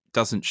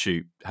doesn't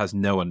shoot, has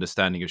no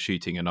understanding of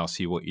shooting and asks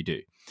you what you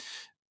do.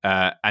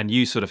 And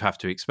you sort of have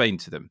to explain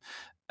to them.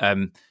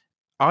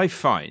 I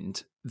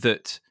find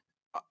that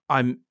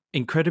I'm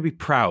incredibly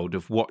proud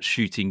of what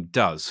shooting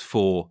does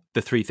for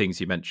the three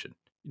things you mentioned,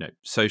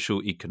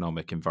 social,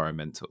 economic,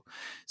 environmental.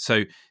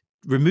 So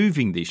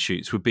removing these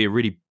shoots would be a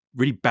really,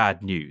 really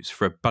bad news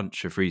for a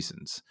bunch of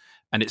reasons.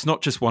 And it's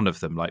not just one of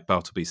them, like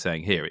Bartleby's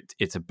saying here,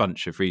 it's a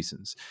bunch of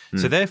reasons.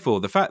 So therefore,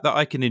 the fact that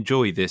I can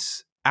enjoy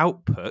this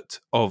output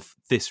of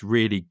this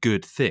really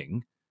good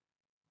thing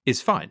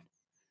is fine.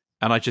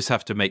 And I just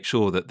have to make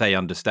sure that they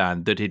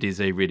understand that it is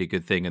a really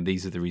good thing and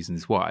these are the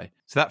reasons why.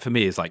 So that for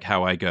me is like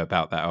how I go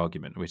about that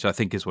argument, which I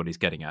think is what he's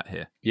getting at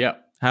here. Yeah.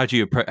 How do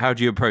you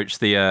approach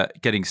the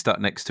getting stuck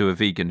next to a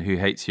vegan who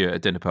hates you at a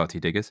dinner party,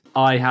 Diggers?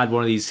 I had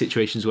one of these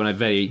situations when I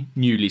very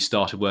newly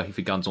started working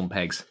for Guns on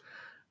Pegs.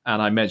 And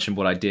I mentioned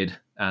what I did,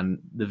 and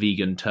the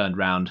vegan turned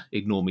round,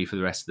 ignored me for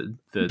the rest of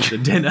the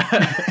dinner.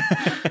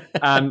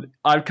 And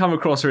I've come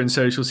across her in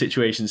social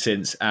situations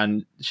since,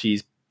 and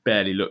she's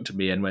barely looked at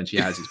me, and when she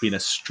has, it's been a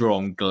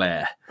strong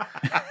glare.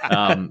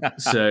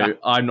 So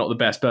I'm not the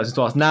best person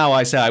to ask. Now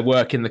I say I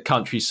work in the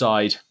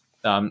countryside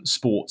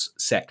sports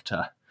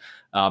sector,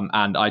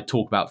 and I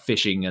talk about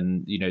fishing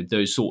and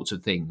those sorts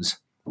of things.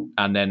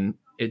 And then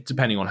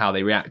depending on how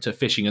they react to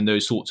fishing and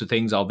those sorts of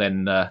things, I'll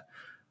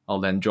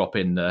then drop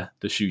in the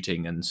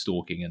shooting and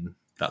stalking and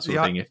that sort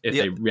of thing if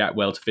they react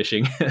well to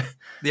fishing.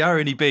 The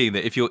irony being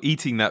that if you're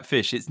eating that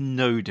fish, it's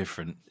no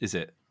different, is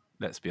it?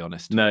 Let's be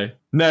honest. No,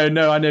 I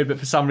know, but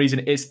for some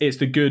reason, it's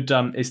the good,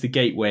 it's the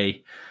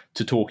gateway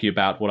to talking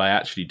about what I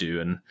actually do.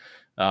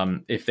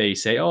 And if they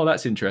say, "Oh,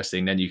 that's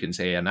interesting," then you can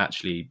say, "And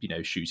actually,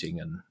 shooting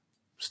and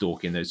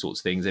stalking, those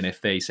sorts of things. And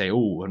if they say,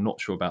 "Oh, I'm not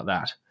sure about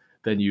that,"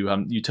 then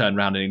you turn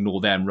around and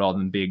ignore them rather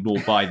than be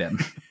ignored by them.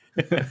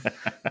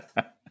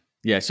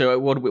 Yeah. So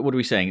what are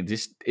we saying?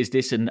 Is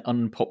this an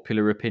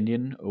unpopular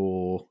opinion,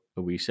 or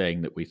are we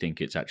saying that we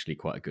think it's actually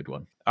quite a good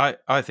one?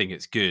 I think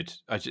it's good.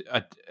 I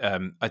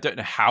don't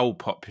know how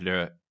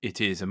popular it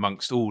is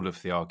amongst all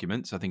of the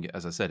arguments. I think,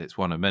 as I said, it's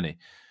one of many.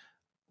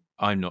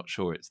 I'm not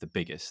sure it's the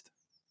biggest,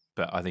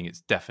 but I think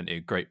it's definitely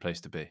a great place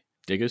to be.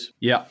 Diggers?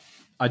 Yeah,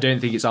 I don't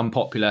think it's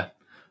unpopular.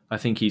 I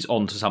think he's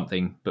onto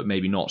something, but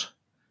maybe not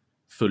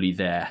fully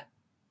there.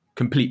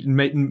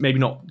 Maybe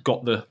not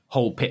got the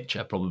whole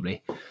picture,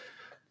 probably.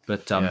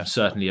 But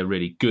certainly a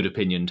really good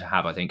opinion to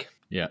have, I think.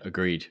 Yeah,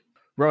 agreed.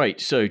 Right,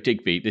 so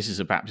Digby, this is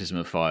a baptism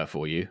of fire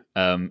for you.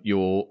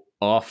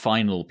 Our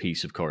final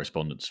piece of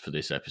correspondence for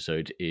this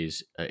episode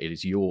is it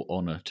is your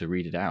honour to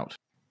read it out.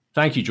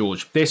 Thank you,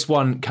 George. This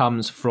one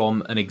comes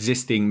from an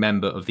existing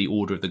member of the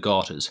Order of the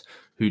Garters,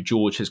 who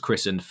George has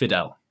christened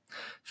Fidel.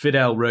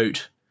 Fidel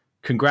wrote,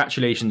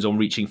 "Congratulations on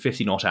reaching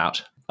 50 Not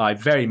Out. I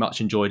very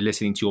much enjoyed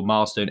listening to your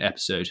milestone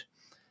episode.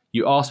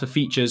 You asked for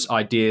features,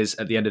 ideas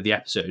at the end of the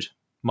episode.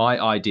 My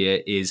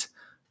idea is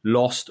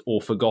lost or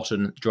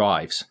forgotten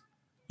drives.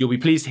 You'll be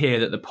pleased to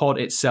hear that the pod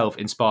itself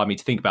inspired me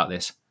to think about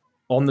this.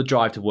 On the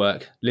drive to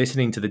work,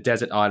 listening to the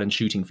Desert Island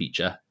shooting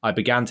feature, I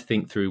began to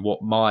think through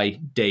what my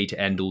day to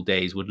end all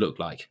days would look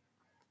like.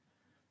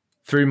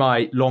 Through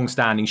my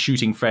long-standing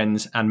shooting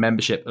friends and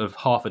membership of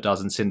half a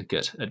dozen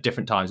syndicate at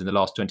different times in the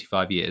last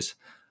 25 years,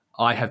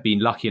 I have been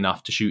lucky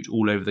enough to shoot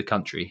all over the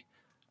country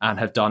and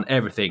have done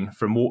everything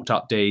from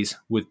walked-up days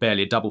with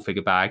barely a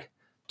double-figure bag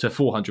to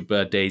 400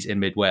 bird days in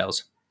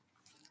mid-Wales.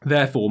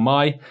 Therefore,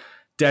 my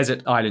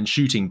Desert Island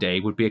shooting day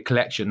would be a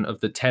collection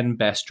of the 10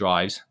 best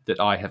drives that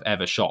I have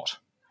ever shot,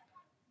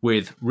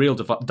 with real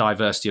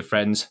diversity of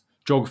friends,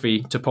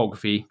 geography,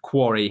 topography,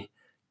 quarry,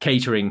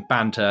 catering,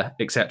 banter,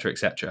 etc.,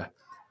 etc.,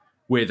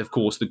 with, of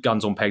course, the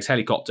Guns on Pegs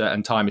helicopter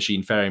and time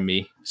machine ferrying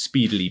me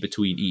speedily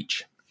between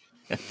each.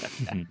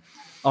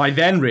 I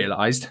then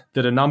realised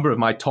that a number of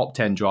my top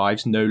 10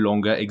 drives no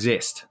longer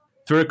exist.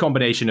 Through a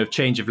combination of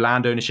change of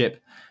land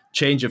ownership,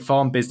 change of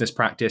farm business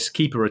practice,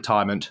 keeper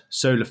retirement,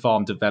 solar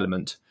farm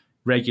development,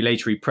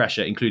 regulatory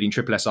pressure, including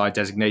SSI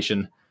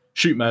designation,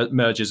 shoot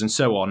mergers, and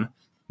so on,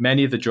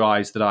 many of the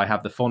drives that I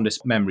have the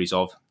fondest memories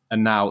of are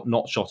now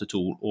not shot at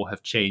all or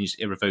have changed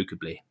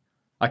irrevocably.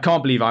 I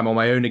can't believe I'm on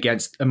my own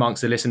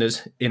amongst the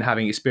listeners in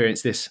having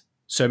experienced this.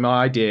 So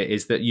my idea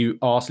is that you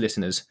ask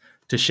listeners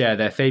to share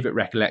their favourite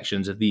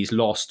recollections of these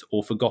lost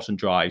or forgotten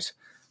drives,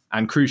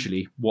 and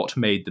crucially, what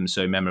made them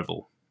so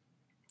memorable.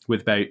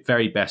 With very,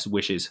 very best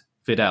wishes,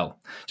 Fidel."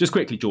 Just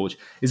quickly, George,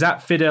 is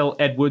that Fidel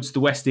Edwards, the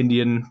West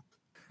Indian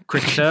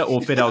cricketer,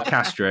 or Fidel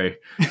Castro,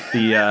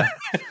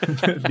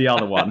 the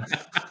other one?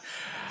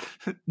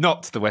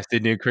 Not the West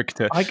Indian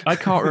cricketer. I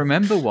can't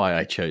remember why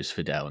I chose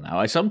Fidel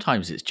now.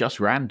 Sometimes it's just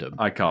random.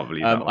 I can't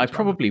believe that. I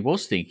probably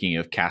was thinking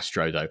of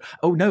Castro, though.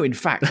 Oh, no, in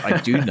fact, I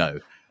do know.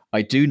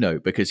 I do know,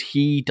 because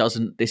he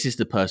doesn't... This is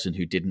the person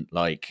who didn't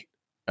like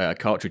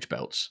cartridge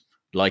belts,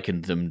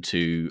 likened them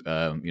to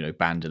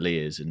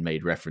bandoliers, and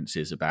made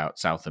references about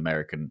South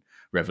American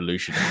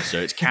revolutionaries. So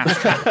it's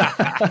Castro.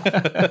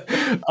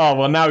 Oh,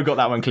 well, now we've got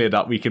that one cleared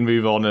up. We can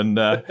move on. And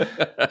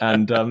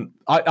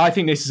I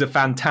think this is a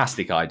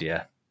fantastic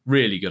idea.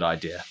 Really good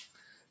idea.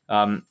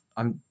 I'm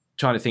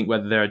trying to think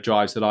whether there are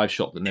drives that I've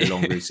shot that no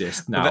longer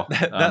exist now.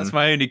 That's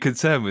my only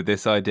concern with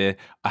this idea.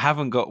 I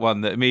haven't got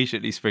one that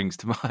immediately springs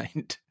to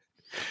mind.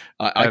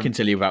 I can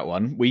tell you about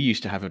one. We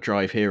used to have a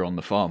drive here on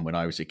the farm when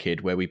I was a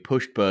kid where we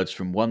pushed birds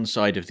from one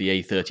side of the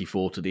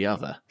A34 to the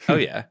other. Oh,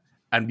 yeah.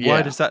 And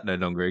why does that no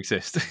longer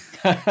exist?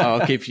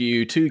 I'll give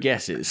you two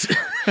guesses.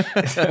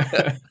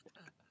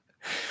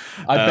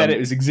 I bet it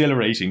was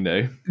exhilarating,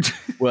 though.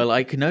 Well,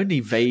 I can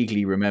only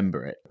vaguely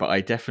remember it, but I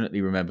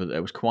definitely remember that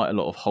there was quite a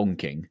lot of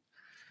honking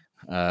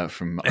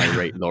from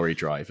irate lorry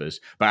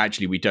drivers. But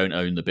actually, we don't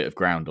own the bit of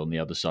ground on the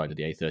other side of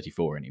the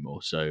A34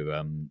 anymore.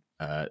 So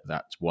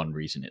that's one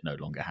reason it no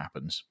longer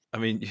happens. I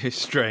mean, you're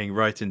straying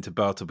right into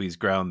Bartleby's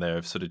ground there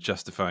of sort of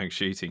justifying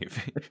shooting.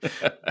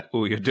 If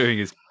all you're doing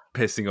is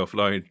pissing off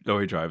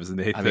lorry drivers in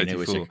the A34. I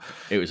mean,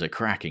 it was a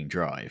cracking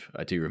drive.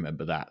 I do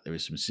remember that. There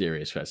was some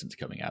serious pheasants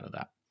coming out of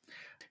that.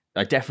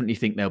 I definitely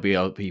think there'll be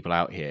other people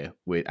out there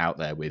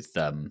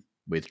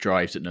with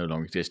drives that no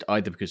longer exist,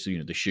 either because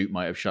the shoot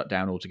might have shut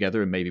down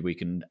altogether, and maybe we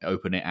can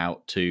open it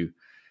out to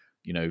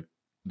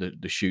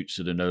the shoots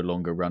that are no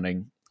longer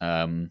running.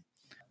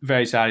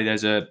 Very sadly,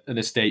 there's an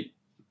estate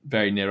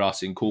very near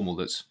us in Cornwall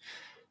that's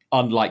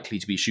unlikely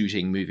to be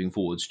shooting moving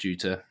forwards due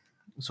to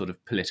sort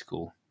of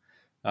political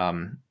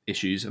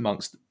issues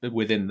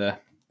within the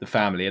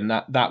family, and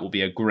that will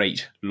be a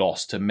great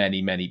loss to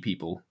many, many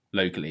people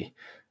locally.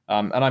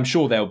 And I'm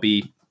sure there'll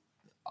be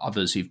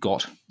others who've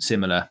got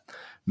similar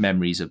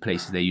memories of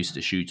places they used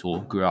to shoot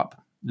or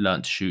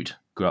learnt to shoot,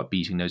 grew up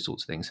beating, those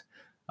sorts of things.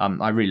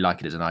 I really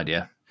like it as an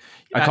idea.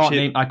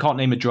 I can't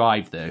name a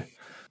drive though.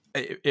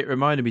 It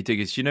reminded me,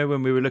 Diggers,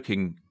 when we were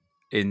looking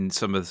in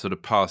some of the sort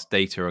of past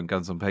data on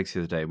Guns on Pegs the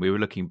other day, and we were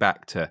looking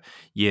back to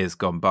years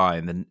gone by,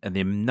 and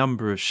the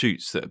number of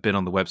shoots that have been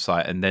on the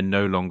website and then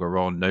no longer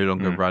on, no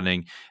longer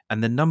running,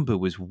 and the number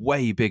was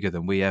way bigger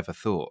than we ever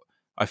thought.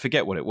 I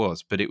forget what it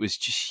was, but it was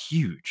just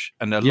huge,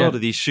 and a lot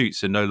of these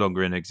shoots are no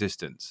longer in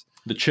existence.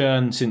 The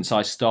churn since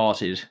I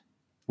started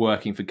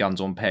working for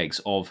Guns on Pegs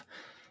of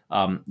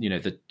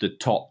the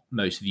top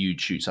most viewed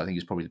shoots, I think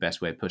is probably the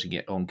best way of putting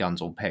it, on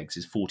Guns on Pegs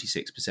is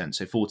 46%.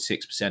 So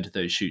 46% of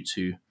those shoots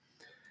who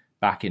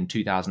back in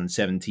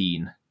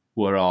 2017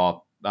 were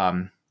our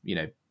sort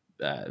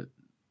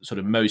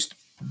of most,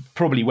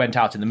 probably went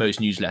out in the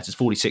most newsletters.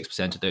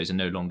 46% of those are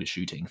no longer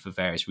shooting for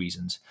various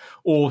reasons,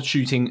 or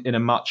shooting in a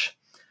much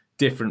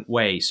different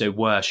way. So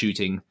we're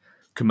shooting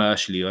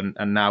commercially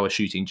and now we're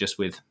shooting just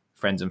with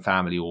friends and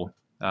family, or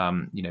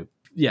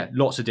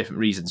lots of different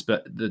reasons,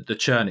 but the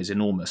churn is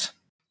enormous.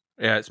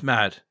 Yeah, it's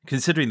mad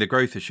considering the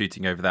growth of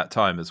shooting over that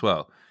time as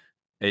well.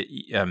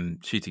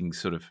 Shooting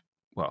sort of,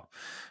 well,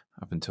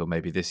 up until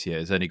maybe this year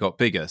has only got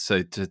bigger.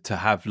 So to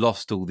have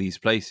lost all these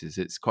places,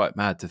 it's quite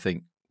mad to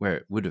think where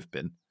it would have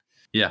been.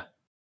 Yeah.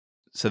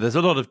 So there's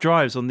a lot of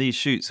drives on these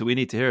shoots that we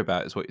need to hear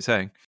about, is what you're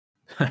saying.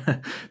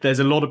 There's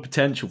a lot of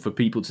potential for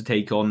people to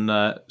take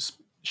on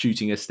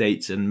shooting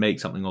estates and make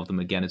something of them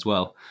again as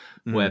well,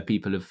 where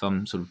people have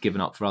sort of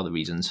given up for other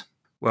reasons.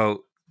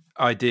 Well,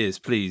 ideas,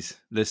 please,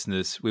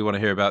 listeners. We want to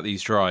hear about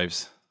these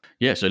drives.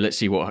 Yeah, so let's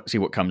see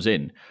what comes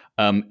in.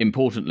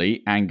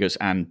 Importantly, Angus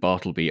and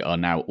Bartleby are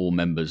now all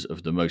members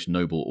of the Most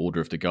Noble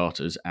Order of the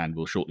Garters and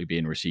will shortly be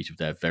in receipt of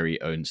their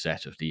very own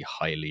set of the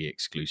highly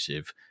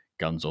exclusive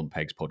Guns on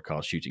Pegs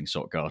podcast Shooting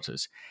Sock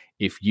Garters.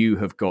 If you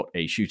have got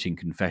a shooting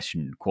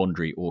confession,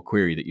 quandary, or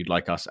query that you'd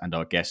like us and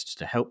our guests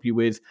to help you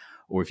with,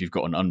 or if you've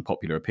got an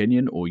unpopular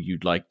opinion, or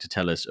you'd like to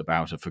tell us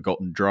about a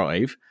forgotten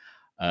drive,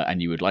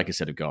 and you would like a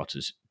set of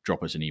garters,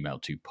 drop us an email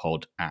to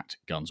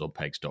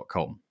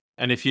pod@gunsonpegs.com.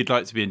 And if you'd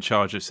like to be in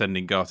charge of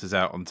sending garters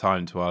out on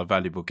time to our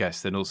valuable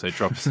guests, then also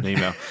drop us an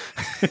email.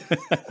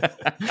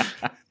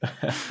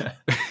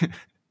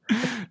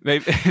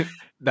 Maybe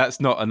that's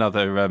not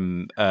another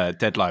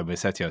deadline we're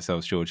setting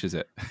ourselves, George, is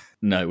it?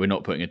 No, we're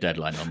not putting a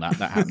deadline on that.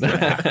 That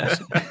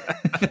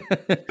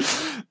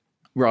happens.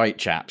 Right,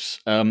 chaps.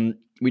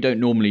 We don't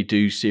normally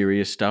do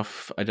serious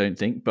stuff, I don't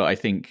think, but I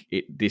think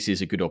this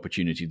is a good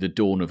opportunity, the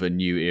dawn of a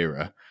new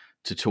era,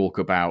 to talk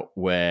about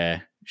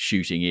where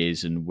shooting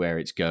is and where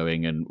it's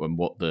going and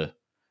what the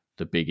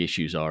big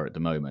issues are at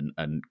the moment.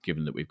 And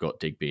given that we've got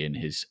Digby in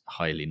his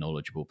highly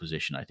knowledgeable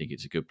position, I think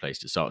it's a good place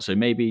to start. So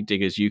maybe,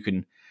 Diggers, you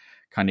can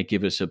kind of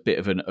give us a bit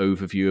of an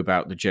overview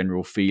about the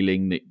general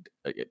feeling that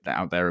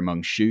out there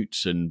among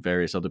shoots and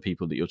various other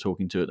people that you're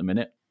talking to at the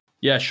minute.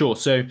 Yeah, sure.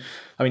 So,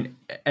 I mean,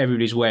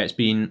 everybody's aware it's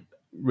been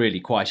really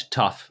quite a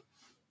tough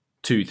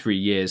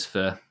 2-3 years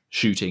for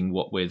shooting,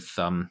 what with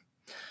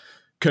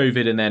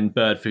COVID and then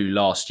bird flu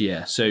last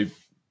year. So,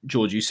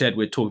 George, you said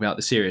we're talking about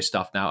the serious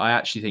stuff now. I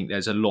actually think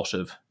there's a lot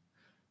of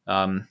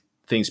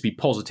things to be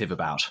positive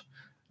about.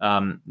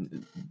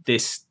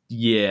 This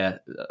year,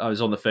 I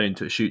was on the phone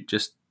to a shoot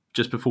just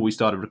before we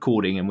started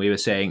recording, and we were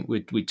saying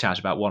we'd chat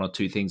about one or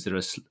two things that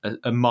are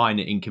a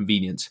minor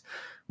inconvenience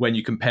when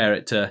you compare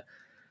it to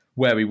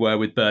where we were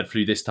with bird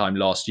flu this time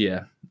last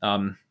year.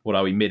 What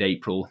are we,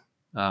 mid-April?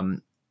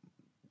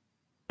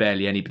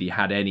 Barely anybody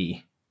had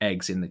any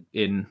eggs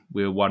in.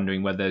 We were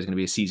wondering whether there was going to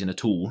be a season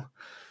at all.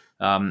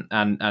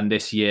 And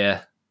this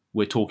year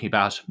we're talking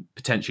about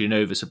potentially an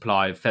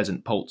oversupply of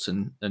pheasant poults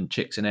and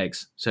chicks and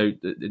eggs. So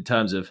in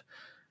terms of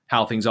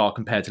how things are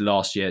compared to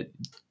last year,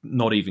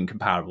 not even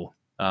comparable.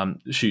 The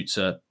shoots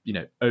are,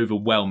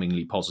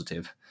 overwhelmingly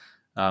positive.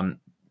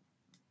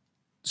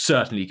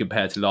 Certainly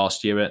compared to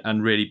last year,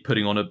 and really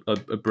putting on a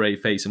brave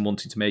face and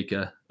wanting to make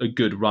a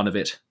good run of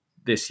it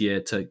this year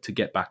to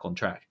get back on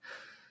track.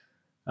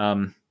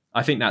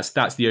 I think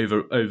that's the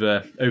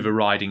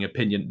overriding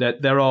opinion.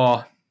 There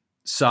are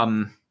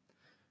some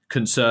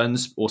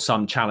concerns or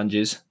some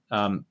challenges,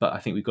 but I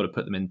think we've got to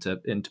put them into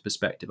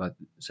perspective.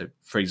 So,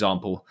 for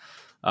example,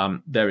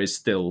 there is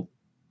still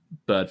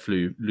bird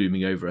flu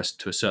looming over us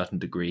to a certain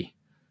degree.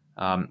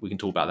 We can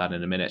talk about that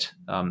in a minute.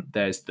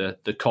 There's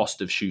the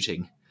cost of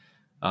shooting,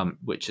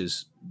 which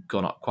has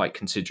gone up quite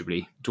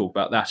considerably. Talk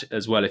about that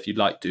as well if you'd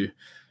like to.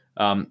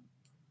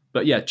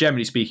 But yeah,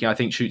 generally speaking, I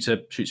think shoots are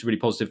really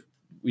positive.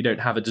 We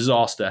don't have a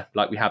disaster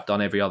like we have done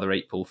every other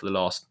April for the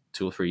last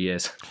 2 or 3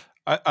 years.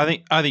 I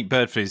think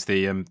bird flu is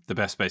the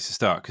best place to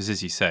start because,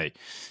 as you say,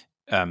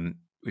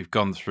 we've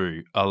gone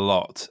through a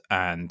lot,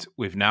 and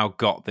we've now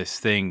got this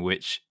thing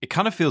which it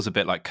kind of feels a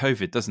bit like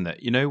COVID, doesn't it?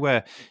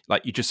 Where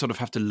like you just sort of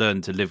have to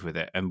learn to live with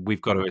it, and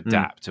we've got to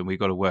adapt, and we've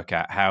got to work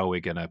out how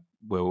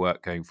we'll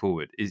work going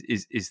forward.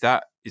 Is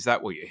that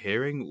what you're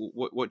hearing?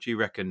 What do you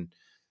reckon?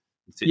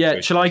 Yeah,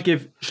 shall I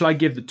give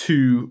the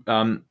two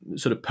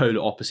sort of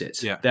polar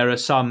opposites? Yeah. There are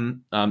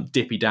some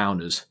dippy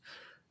downers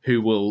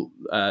who will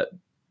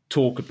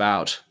talk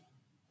about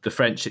the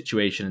French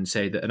situation and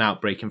say that an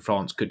outbreak in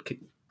France could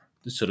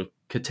sort of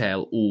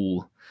curtail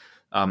all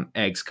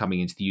eggs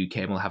coming into the UK,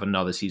 and we'll have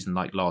another season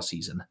like last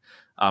season.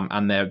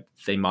 And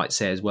they might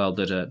say as well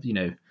that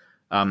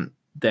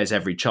there's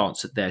every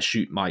chance that their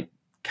shoot might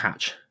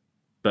catch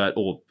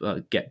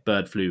get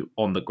bird flu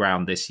on the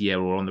ground this year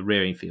or on the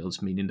rearing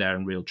fields, meaning they're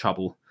in real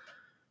trouble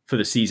for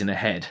the season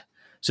ahead.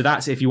 So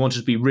that's, if you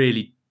wanted to be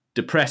really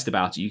depressed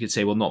about it, you could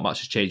say, well, not much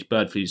has changed.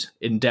 Bird flu's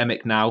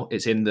endemic now.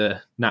 It's in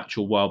the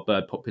natural wild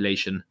bird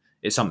population.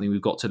 It's something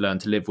we've got to learn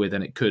to live with,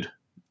 and it could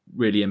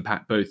really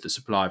impact both the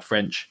supply of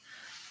French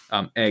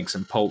eggs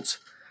and poults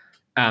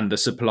and the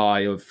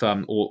supply of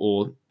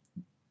or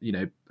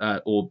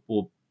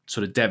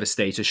sort of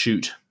devastate a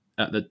shoot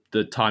at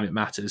the time it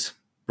matters,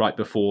 right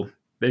before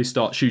they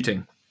start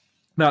shooting.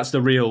 That's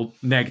the real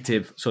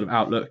negative sort of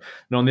outlook.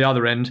 And on the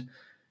other end,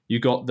 you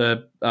got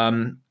the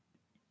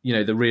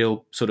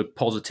real sort of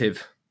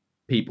positive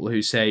people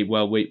who say,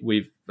 well,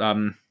 we've got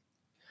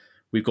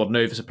an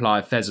oversupply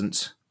of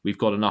pheasants. We've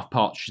got enough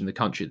partridge in the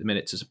country at the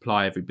minute to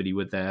supply everybody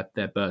with their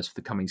birds for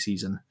the coming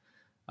season.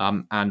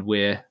 And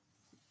we're,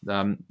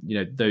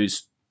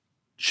 those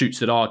shoots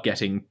that are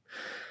getting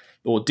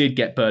or did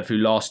get bird flu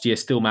last year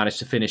still managed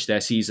to finish their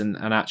season,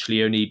 and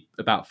actually only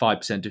about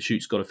 5% of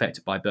shoots got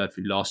affected by bird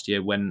flu last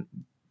year, when,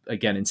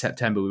 again, in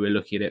September, we were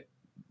looking at it,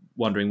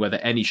 wondering whether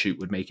any shoot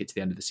would make it to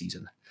the end of the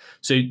season.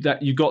 So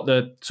that you've got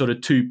the sort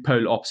of two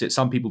polar opposites,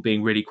 some people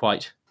being really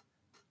quite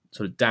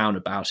sort of down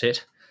about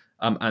it,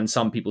 and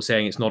some people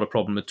saying it's not a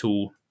problem at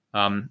all,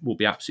 will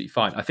be absolutely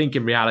fine. I think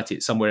in reality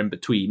it's somewhere in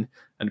between,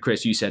 and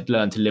Chris, you said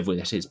learn to live with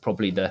it is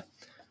probably the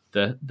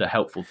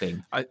helpful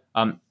thing.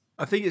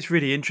 I think it's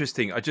really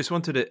interesting. I just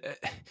wanted to,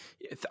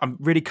 I'm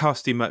really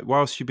casting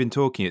whilst you've been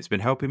talking, it's been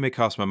helping me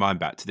cast my mind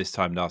back to this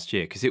time last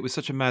year, because it was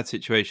such a mad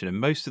situation, and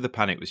most of the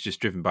panic was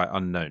just driven by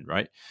unknown,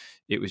 right?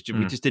 It was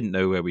we just didn't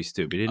know where we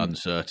stood. We didn't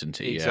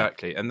uncertainty,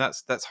 exactly, and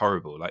that's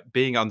horrible. Like,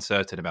 being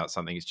uncertain about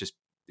something is just,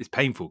 it's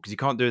painful because you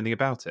can't do anything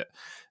about it.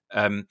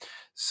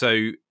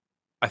 So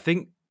I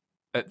think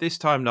at this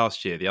time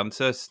last year, the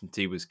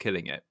uncertainty was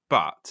killing it,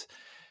 but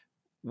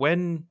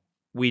when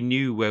we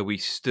knew where we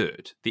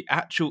stood, the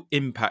actual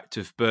impact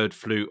of bird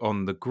flu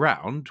on the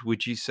ground,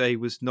 would you say,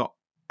 was not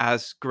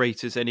as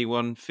great as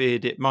anyone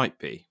feared it might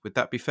be? Would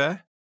that be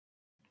fair?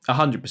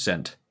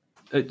 100%.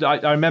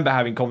 I remember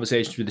having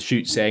conversations with the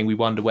shoots saying we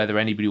wonder whether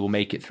anybody will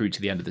make it through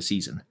to the end of the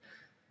season.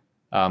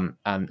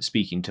 And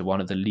speaking to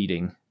one of the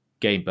leading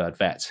game bird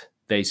vets,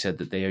 they said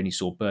that they only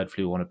saw bird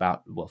flu on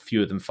about,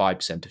 fewer than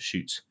 5% of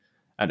shoots.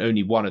 And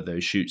only one of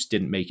those shoots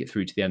didn't make it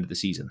through to the end of the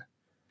season.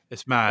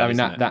 It's mad. I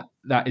mean,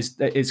 that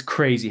is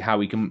crazy how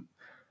we can,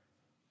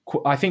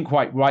 I think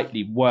quite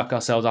rightly, work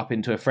ourselves up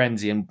into a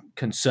frenzy and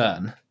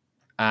concern,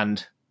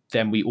 and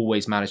then we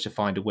always manage to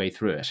find a way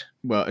through it.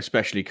 Well,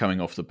 especially coming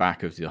off the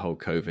back of the whole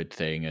COVID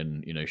thing,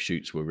 and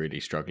shoots were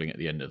really struggling at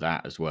the end of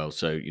that as well.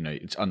 So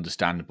it's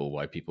understandable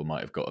why people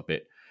might have got a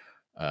bit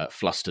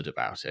flustered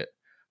about it.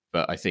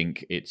 But I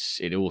think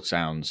it all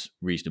sounds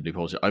reasonably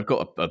positive. I've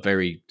got a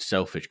very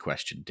selfish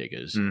question,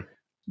 Diggers.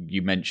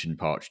 You mentioned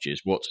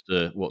partridges. What's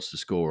the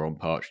score on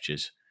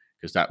partridges?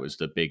 Because that was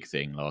the big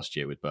thing last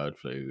year with bird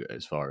flu,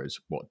 as far as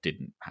what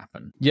didn't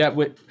happen. Yeah,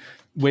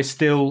 we're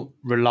still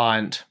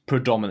reliant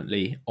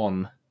predominantly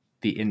on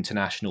the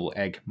international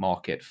egg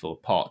market for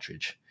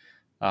partridge.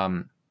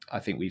 I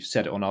think we've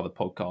said it on other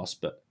podcasts,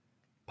 but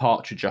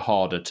partridge are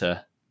harder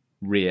to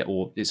rear,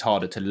 or it's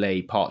harder to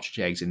lay partridge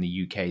eggs in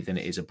the UK than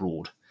it is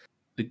abroad.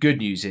 The good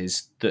news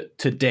is that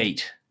to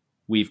date,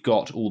 we've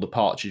got all the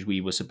partridge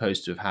we were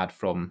supposed to have had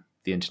from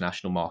the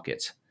international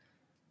markets.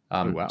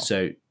 Wow.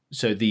 So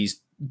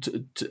these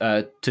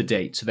to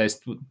date, so there's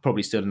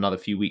probably still another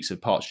few weeks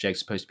of partridge eggs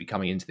supposed to be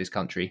coming into this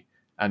country,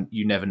 and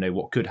you never know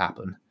what could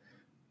happen.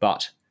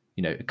 But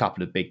a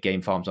couple of big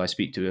game farms I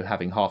speak to are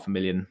having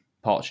 500,000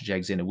 partridge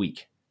eggs in a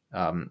week.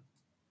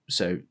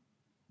 So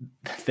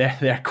there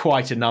are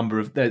quite a number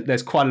of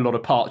there's quite a lot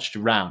of partridge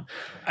around.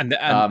 And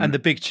the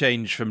big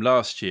change from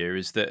last year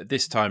is that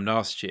this time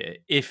last year,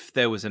 if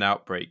there was an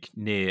outbreak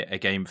near a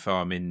game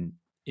farm in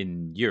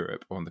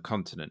Europe or on the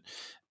continent,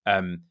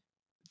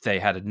 they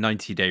had a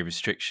 90-day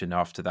restriction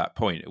after that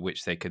point at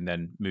which they can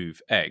then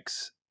move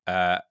eggs.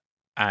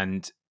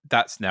 And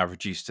that's now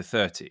reduced to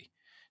 30.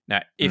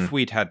 Now, if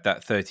we'd had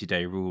that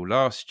 30-day rule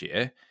last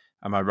year,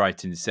 am I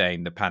right in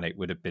saying the panic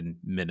would have been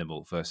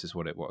minimal versus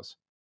what it was?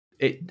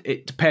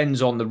 It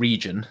depends on the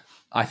region.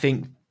 I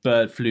think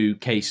bird flu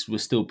case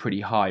was still pretty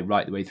high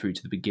right the way through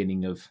to the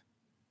beginning of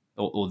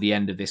or the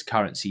end of this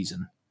current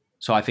season.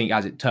 So I think,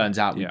 as it turns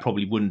out, we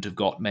probably wouldn't have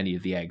got many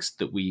of the eggs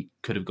that we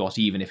could have got,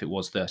 even if it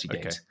was 30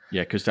 days.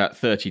 Yeah, because that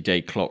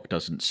 30-day clock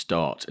doesn't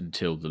start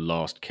until the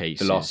last case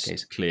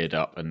is cleared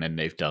up, and then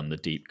they've done the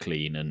deep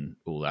clean and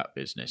all that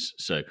business.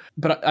 So,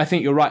 but I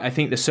think you're right. I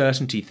think the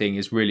certainty thing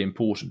is really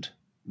important.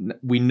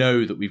 We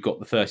know that we've got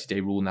the 30-day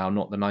rule now,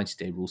 not the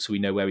 90-day rule, so we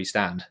know where we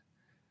stand.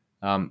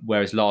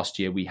 Whereas last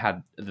year we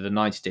had the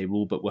 90-day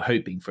rule, but we're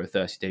hoping for a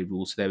 30-day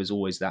rule. So there was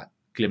always that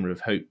glimmer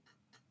of hope,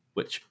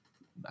 which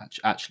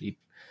actually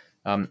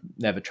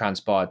never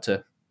transpired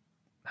to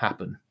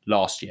happen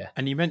last year.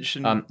 And you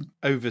mentioned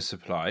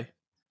oversupply.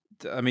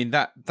 I mean,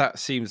 that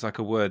seems like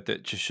a word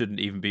that just shouldn't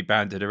even be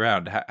bandied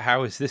around.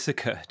 How has this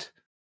occurred?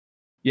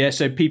 Yeah,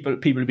 so people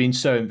have been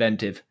so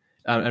inventive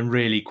and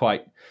really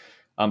quite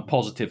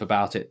positive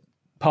about it.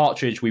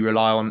 Partridge we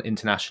rely on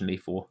internationally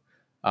for.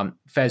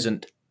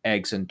 Pheasant,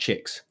 eggs, and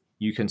chicks.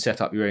 You can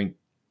set up your own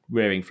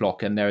rearing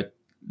flock, and there are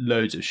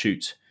loads of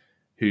shoots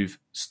who've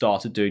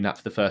started doing that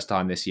for the first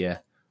time this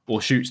year,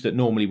 or shoots that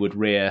normally would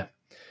rear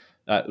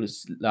have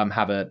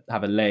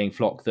a laying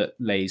flock that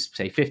lays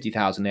say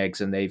 50,000 eggs,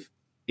 and they've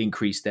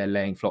increased their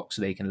laying flock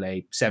so they can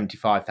lay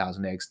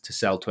 75,000 eggs to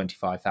sell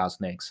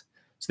 25,000 eggs.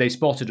 So they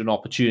spotted an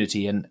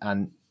opportunity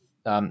and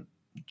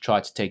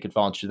tried to take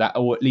advantage of that,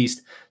 or at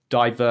least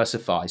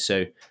diversify.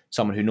 So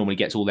someone who normally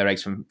gets all their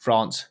eggs from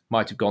France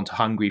might have gone to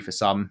Hungary for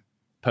some,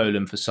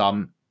 Poland for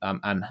some,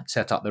 and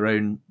set up their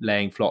own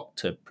laying flock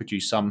to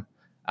produce some,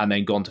 and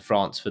then gone to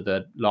France for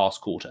the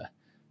last quarter.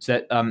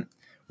 So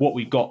what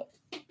we've got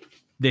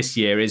this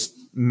year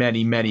is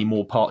many, many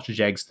more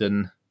partridge eggs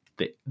than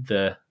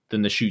the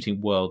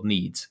shooting world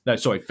needs. No,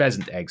 sorry,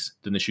 pheasant eggs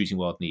than the shooting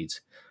world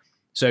needs.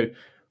 So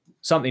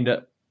something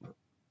that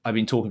I've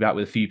been talking about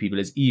with a few people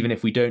is even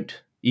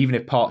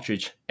if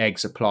partridge egg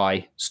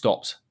supply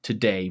stops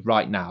today,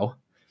 right now,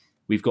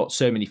 we've got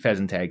so many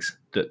pheasant eggs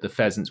that the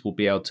pheasants will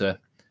be able to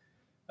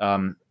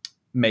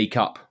make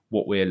up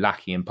what we're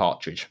lacking in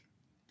partridge.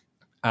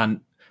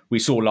 And we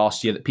saw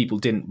last year that people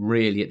didn't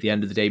really, at the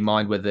end of the day,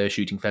 mind whether they're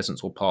shooting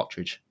pheasants or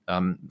partridge.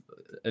 At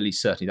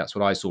least certainly that's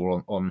what I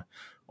saw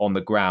on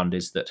the ground,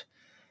 is that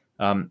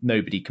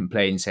nobody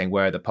complained saying,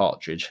 where are the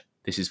partridge?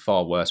 This is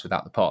far worse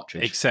without the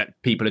partridge.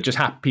 Except people are just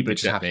happy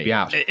to be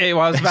out. I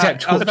was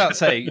about to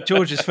say,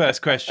 George's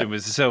first question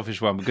was a selfish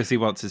one because he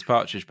wants his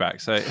partridge back.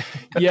 So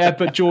yeah,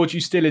 but George,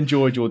 you still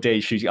enjoyed your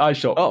day shooting. I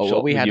shot.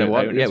 We had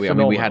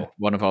we had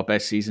one of our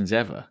best seasons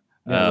ever.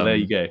 Well, there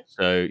you go.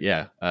 So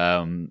yeah,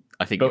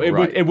 I think. But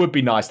it would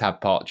be nice to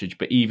have partridge.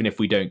 But even if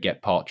we don't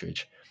get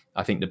partridge,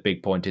 I think the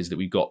big point is that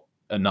we've got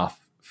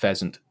enough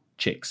pheasant,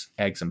 chicks,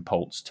 eggs, and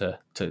poults to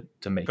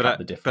make up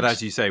the difference. But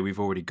as you say, we've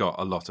already got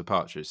a lot of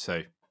partridge.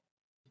 So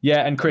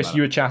yeah, and Chris,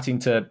 you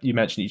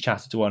mentioned you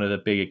chatted to one of the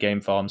bigger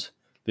game farms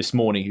this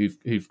morning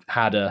who've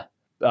had a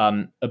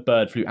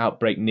bird flu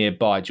outbreak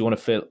nearby. Do you want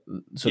to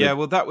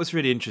well, that was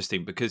really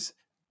interesting because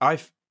I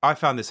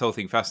found this whole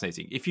thing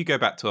fascinating. If you go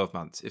back 12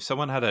 months, if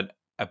someone had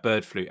a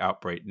bird flu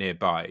outbreak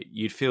nearby,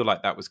 you'd feel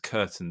like that was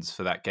curtains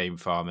for that game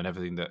farm and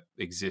everything that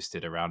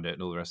existed around it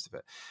and all the rest of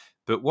it.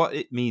 But what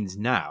it means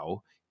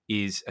now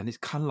is, and it's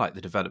kind of like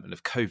the development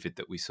of COVID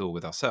that we saw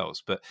with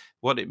ourselves, but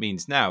what it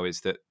means now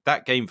is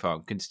that game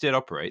farm can still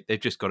operate. They've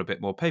just got a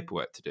bit more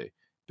paperwork to do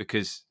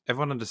because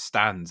everyone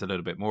understands a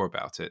little bit more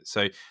about it.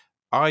 So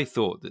I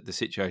thought that the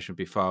situation would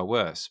be far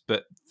worse,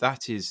 but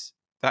that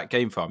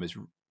game farm is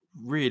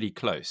really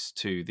close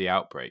to the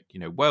outbreak,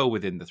 well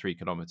within the 3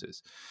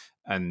 kilometers,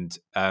 and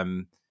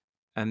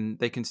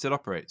they can still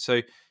operate.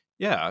 So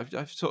yeah,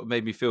 I've sort of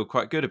made me feel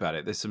quite good about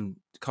it. There's some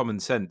common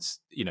sense,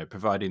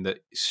 providing that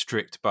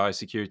strict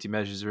biosecurity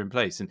measures are in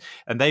place.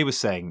 And they were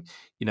saying,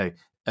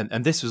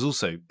 and this was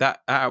also,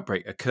 that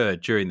outbreak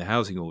occurred during the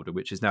housing order,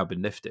 which has now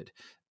been lifted.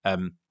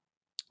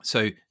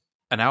 So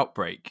an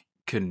outbreak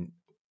can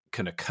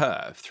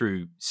occur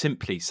through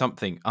simply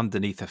something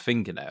underneath a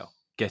fingernail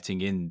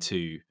getting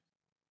into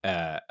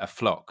a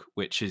flock,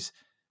 which is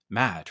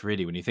mad,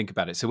 really, when you think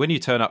about it. So when you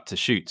turn up to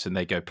shoots and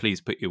they go,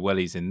 please put your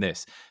wellies in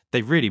this,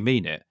 they really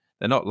mean it.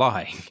 They're not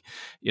lying.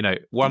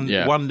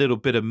 One little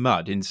bit of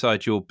mud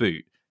inside your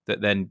boot that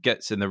then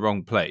gets in the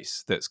wrong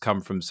place that's come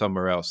from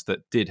somewhere else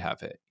that did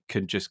have it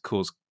can just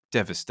cause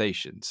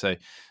devastation. So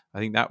I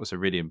think that was a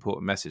really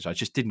important message. I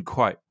just didn't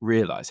quite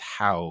realize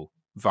how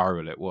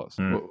viral it was.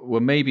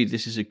 Well, maybe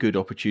this is a good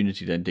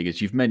opportunity then,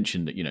 Diggers. You've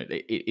mentioned that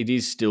it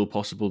is still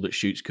possible that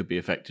shoots could be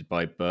affected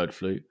by bird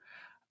flu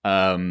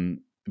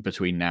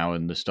between now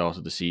and the start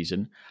of the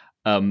season.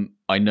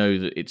 I know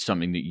that it's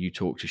something that you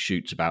talk to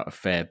shoots about a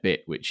fair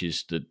bit, which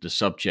is the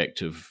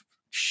subject of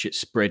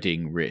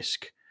spreading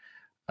risk.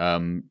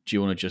 Do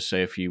you want to just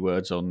say a few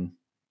words on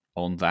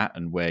that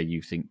and where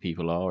you think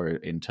people are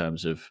in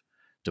terms of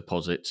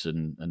deposits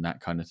and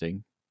that kind of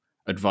thing?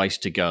 Advice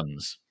to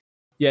guns.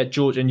 Yeah,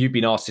 George, and you've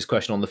been asked this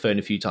question on the phone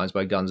a few times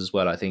by Guns as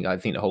well. I think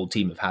the whole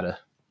team have had a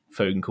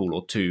phone call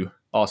or two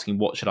asking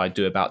what should I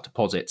do about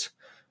deposits,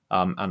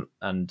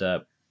 and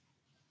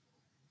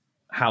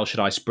how should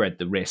I spread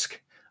the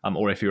risk,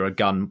 or if you're a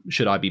gun,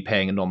 should I be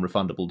paying a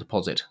non-refundable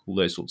deposit? All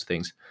those sorts of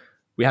things.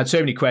 We had so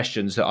many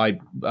questions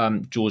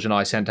that George and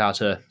I sent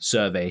out a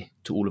survey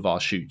to all of our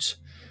shoots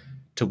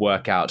to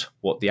work out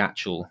what the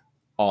actual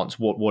answer,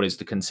 what is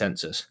the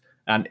consensus.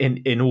 And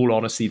in all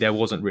honesty, there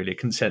wasn't really a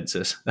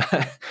consensus.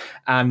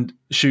 And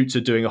shoots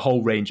are doing a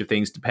whole range of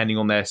things depending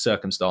on their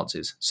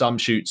circumstances. Some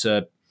shoots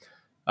have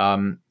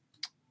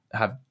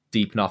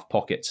deep enough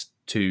pockets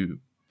to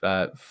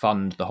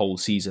fund the whole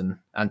season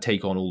and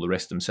take on all the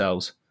risk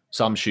themselves.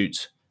 Some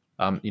shoots,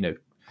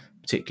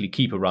 particularly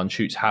keeper run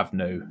shoots, have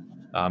no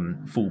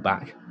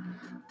fallback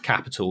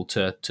capital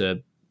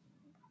to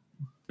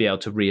be able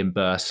to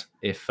reimburse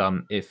if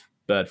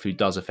bird flu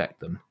does affect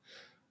them.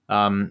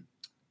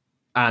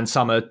 And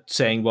some are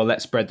saying, well,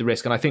 let's spread the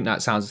risk. And I think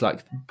that sounds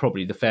like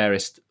probably the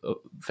fairest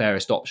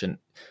option.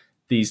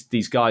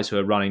 these guys who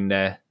are running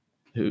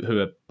who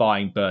are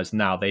buying birds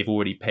now, they've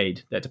already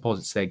paid their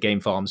deposits to their game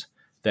farms.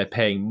 They're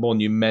paying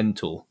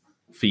monumental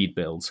feed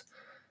bills.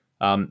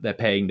 They're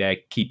paying their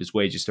keepers'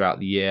 wages throughout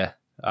the year.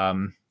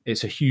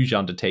 It's a huge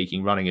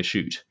undertaking running a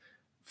shoot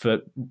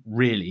for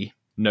really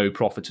no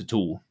profit at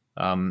all.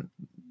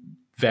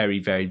 Very,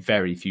 very,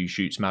 very few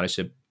shoots manage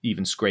to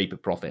even scrape a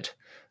profit,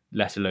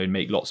 let alone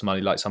make lots of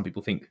money like some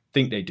people think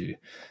they do.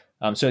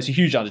 So it's a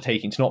huge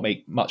undertaking to not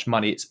make much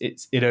money.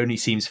 It only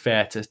seems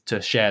fair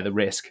to share the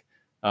risk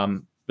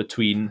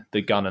between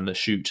the gun and the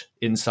shoot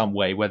in some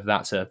way, whether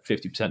that's a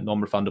 50%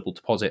 non-refundable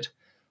deposit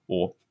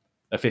or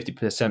a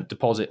 50%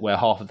 deposit where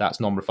half of that's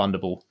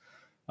non-refundable.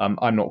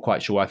 I'm not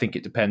quite sure. I think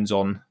it depends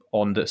on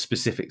the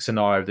specific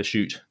scenario of the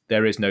shoot.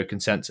 There is no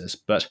consensus,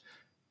 but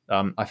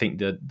I think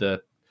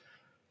the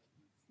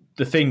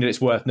thing that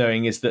it's worth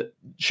knowing is that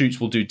shoots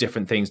will do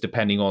different things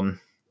depending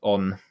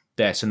on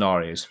their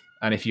scenarios.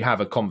 And if you have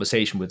a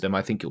conversation with them,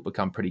 I think it'll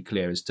become pretty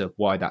clear as to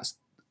why that's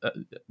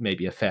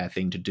maybe a fair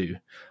thing to do.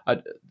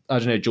 I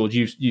don't know, George,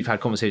 you've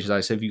had conversations like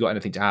this. Have you got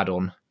anything to add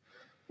on?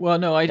 Well,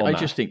 no, I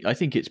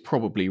think it's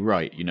probably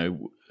right.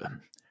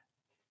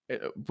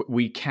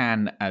 We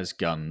can, as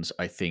guns,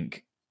 I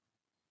think,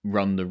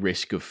 run the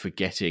risk of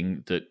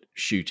forgetting that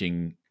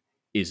shooting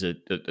is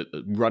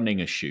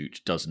running a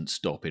shoot doesn't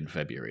stop in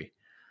February,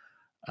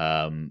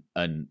 and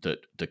that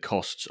the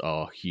costs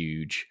are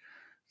huge,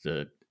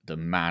 the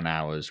man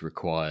hours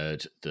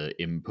required, the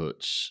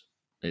inputs,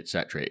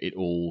 etc. It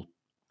all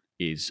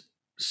is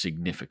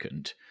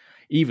significant,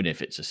 even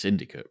if it's a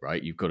syndicate,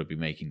 right? You've got to be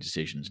making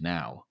decisions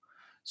now.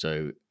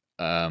 So,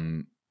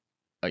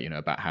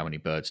 about how many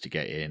birds to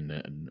get in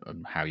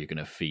and how you're going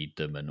to feed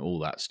them and all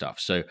that stuff.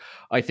 So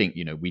I think,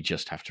 we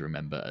just have to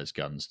remember as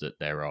guns that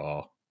there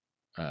are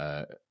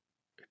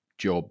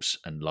jobs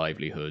and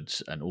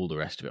livelihoods and all the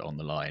rest of it on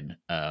the line.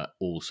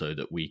 Also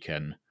that we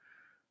can,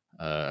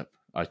 I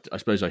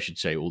suppose I should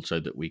say also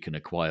that we can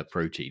acquire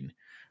protein.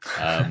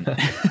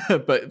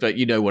 But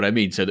you know what I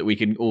mean, so that we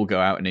can all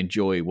go out and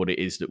enjoy what it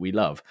is that we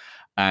love.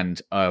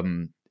 And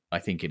I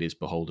think it is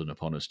beholden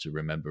upon us to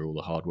remember all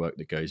the hard work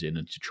that goes in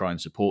and to try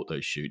and support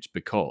those shoots,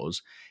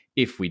 because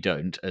if we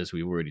don't, as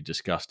we've already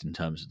discussed in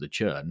terms of the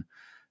churn,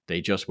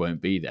 they just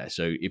won't be there.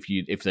 So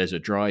if there's a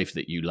drive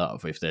that you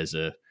love, if there's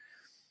a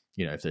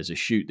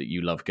shoot that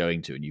you love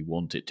going to and you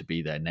want it to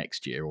be there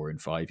next year or in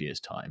 5 years'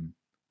 time,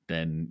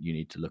 then you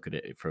need to look at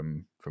it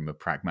from a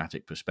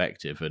pragmatic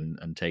perspective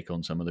and take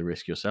on some of the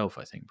risk yourself,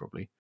 I think,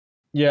 probably.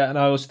 Yeah, and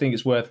I also think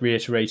it's worth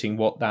reiterating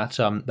what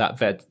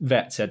that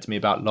vet said to me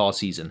about last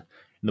season.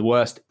 In the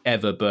worst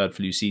ever bird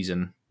flu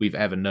season we've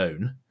ever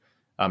known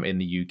in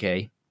the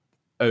UK,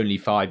 only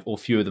 5 or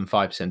fewer than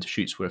 5% of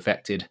shoots were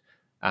affected,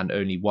 and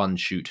only one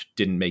shoot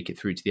didn't make it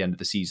through to the end of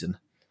the season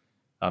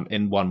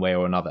in one way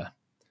or another.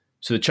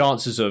 So the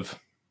chances of,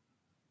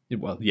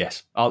 well,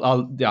 yes,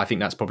 I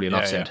think that's probably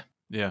enough said.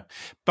 Yeah,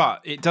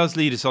 but it does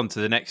lead us on to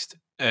the next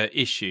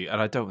issue,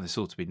 and I don't want this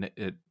all to be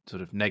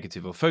sort of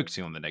negative or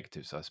focusing on the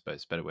negatives, I suppose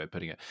is a better way of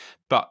putting it.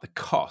 But the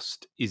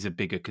cost is a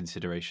bigger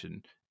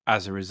consideration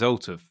as a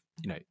result of,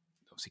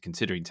 obviously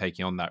considering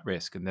taking on that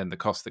risk, and then the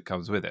cost that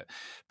comes with it,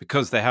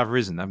 because they have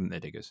risen, haven't they,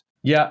 Diggers?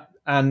 Yeah,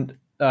 and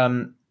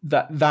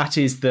that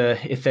is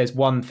if there's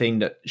one thing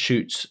that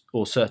shoots,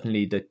 or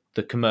certainly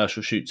the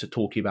commercial shoots, are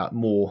talking about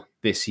more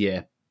this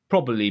year,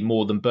 probably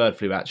more than bird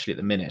flu actually at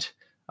the minute.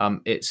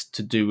 It's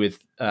to do with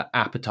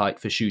appetite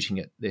for shooting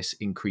at this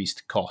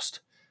increased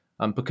cost,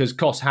 because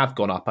costs have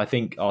gone up. I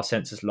think our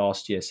census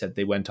last year said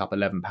they went up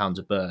 £11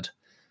 a bird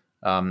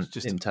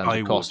in terms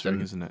of cost,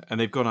 isn't it? And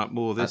they've gone up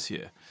more this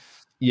year.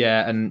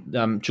 Yeah,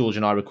 and George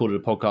and I recorded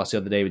a podcast the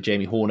other day with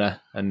Jamie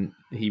Horner, and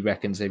he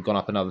reckons they've gone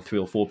up another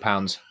 £3 or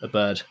 £4 a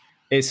bird.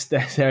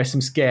 There are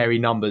some scary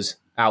numbers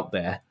out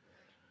there,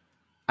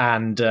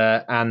 and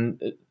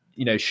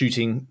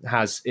shooting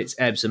has its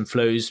ebbs and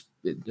flows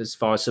as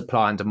far as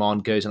supply and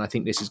demand goes, and I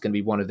think this is going to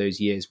be one of those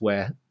years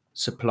where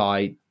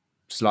supply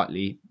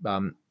slightly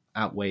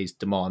outweighs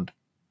demand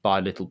by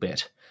a little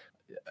bit.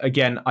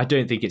 Again, I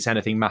don't think it's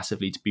anything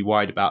massively to be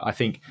worried about. I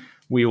think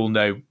we all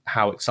know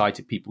how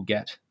excited people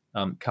get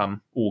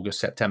come August,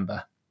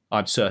 September.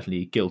 I'm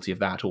certainly guilty of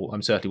that, or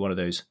I'm certainly one of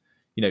those.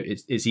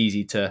 It's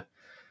easy to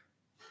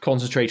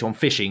concentrate on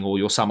fishing or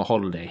your summer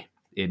holiday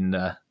in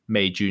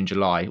May, June,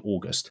 July,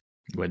 August.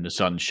 When the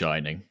sun's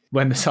shining.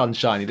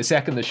 The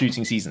second the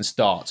shooting season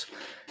starts,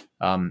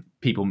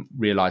 people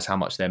realise how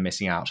much they're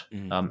missing out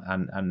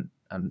and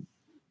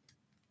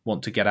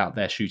want to get out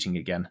there shooting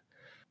again.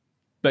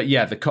 But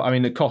yeah, the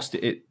cost,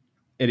 it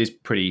is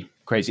pretty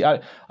crazy.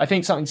 I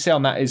think something to say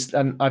on that is,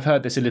 and I've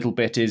heard this a little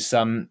bit, is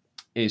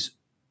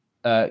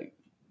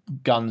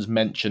guns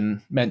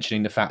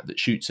mentioning the fact that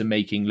shoots are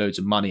making loads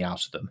of money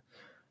out of them.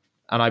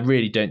 And I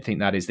really don't think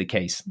that is the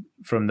case.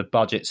 From the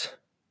budgets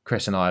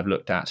Chris and I have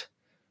looked at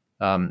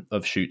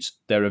of shoots,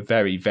 there are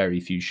very, very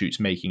few shoots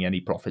making any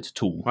profit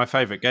at all. My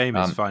favourite game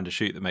is find a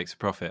shoot that makes a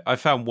profit. I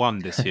found one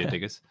this year,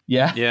 Diggers.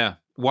 Yeah? Yeah.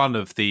 One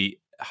of the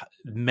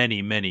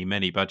many, many,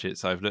 many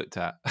budgets I've looked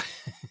at.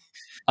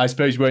 I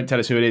suppose you won't tell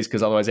us who it is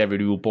because otherwise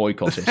everybody will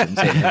boycott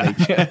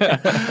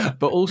it.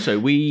 But also,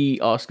 we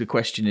ask a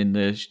question in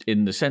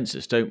the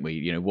census, don't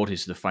we? What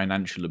is the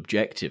financial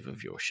objective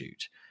of your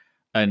shoot?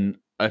 And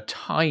a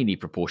tiny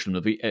proportion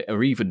of it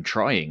are even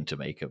trying to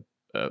make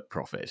a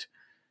profit.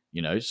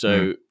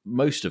 So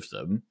most of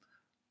them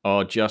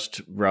are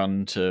just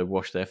run to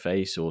wash their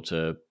face or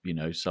to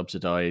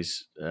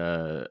subsidize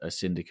a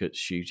syndicate's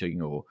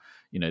shooting, or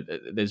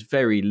there's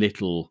very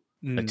little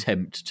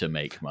attempt to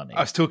make money.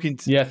 I was talking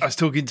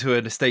to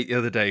an estate the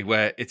other day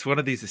where it's one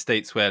of these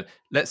estates where,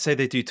 let's say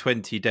they do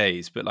 20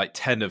 days, but like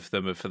 10 of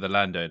them are for the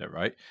landowner,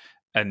 right?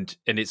 And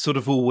it's sort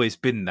of always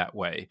been that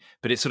way,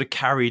 but it's sort of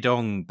carried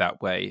on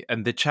that way.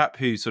 And the chap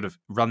who sort of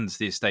runs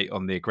the estate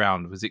on the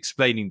ground was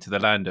explaining to the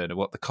landowner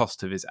what the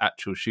cost of his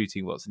actual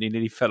shooting was, and he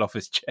nearly fell off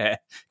his chair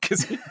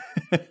because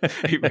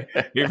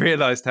he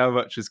realised how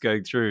much was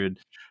going through. And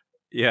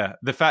yeah,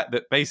 the fact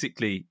that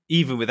basically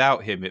even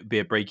without him it'd be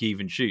a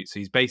break-even shoot, so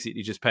he's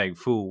basically just paying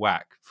full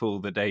whack for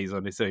all the days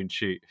on his own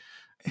shoot,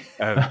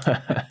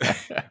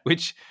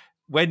 which,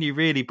 when you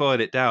really boil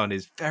it down,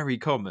 is very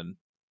common.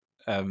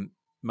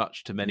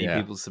 Much to many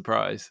people's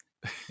surprise.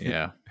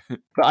 Yeah.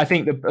 But I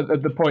think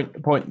the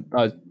point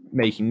I was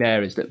making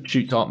there is that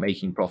shoots aren't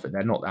making profit.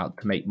 They're not out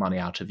to make money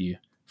out of you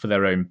for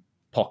their own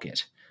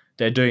pocket.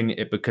 They're doing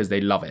it because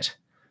they love it.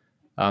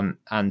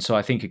 And so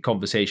I think a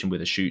conversation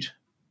with a shoot,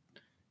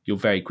 you'll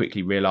very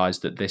quickly realize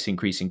that this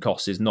increasing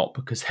cost is not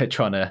because they're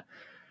trying to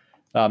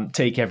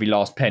take every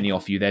last penny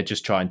off you. They're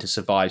just trying to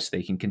survive so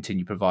they can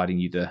continue providing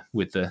you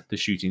with the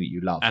shooting that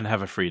you love. And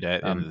have a free day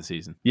at the end of the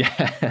season.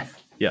 Yeah.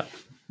 Yeah.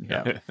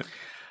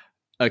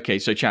 Okay,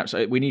 so chaps,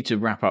 we need to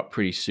wrap up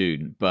pretty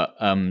soon, but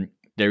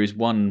there is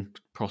one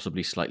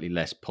possibly slightly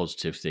less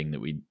positive thing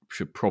that we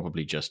should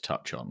probably just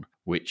touch on,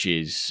 which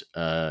is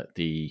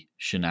the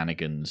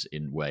shenanigans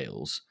in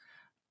Wales.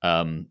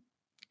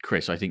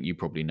 Chris, I think you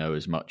probably know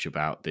as much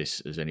about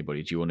this as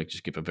anybody. Do you want to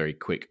just give a very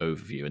quick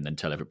overview and then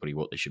tell everybody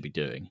what they should be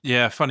doing?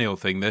 Yeah, funny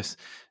old thing, this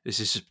is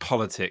just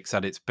politics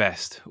at its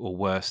best or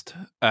worst.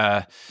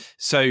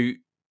 So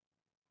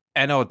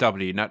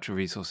NRW, Natural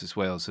Resources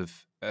Wales,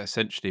 have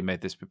essentially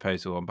made this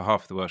proposal on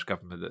behalf of the Welsh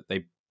Government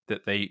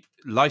that they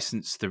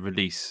license the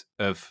release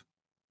of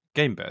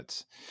game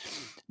birds.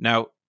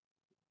 Now,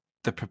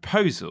 the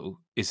proposal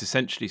is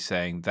essentially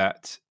saying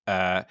that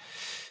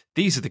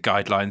these are the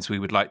guidelines we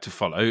would like to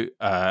follow,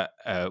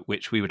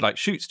 which we would like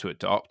shoots to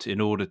adopt in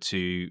order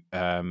to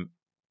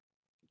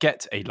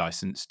get a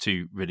license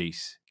to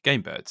release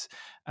game birds.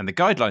 And the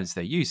guidelines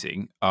they're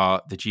using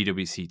are the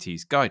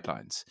GWCT's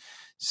guidelines.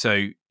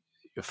 So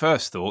your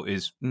first thought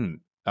is,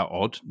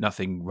 odd,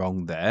 nothing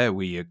wrong there.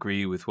 We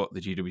agree with what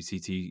the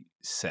GWCT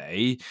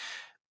say.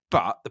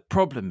 But the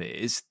problem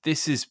is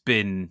this is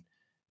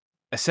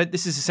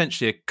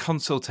essentially a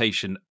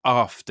consultation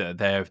after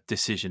their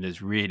decision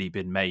has really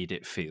been made,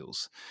 it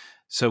feels.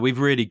 So we've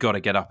really got to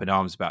get up in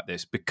arms about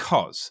this,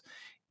 because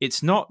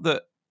it's not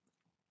that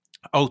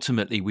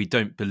ultimately we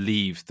don't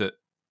believe that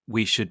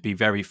we should be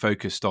very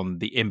focused on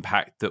the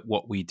impact that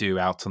what we do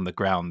out on the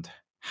ground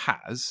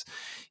has.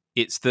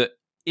 It's that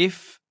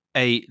if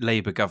a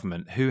Labour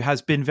government, who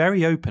has been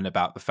very open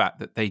about the fact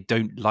that they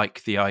don't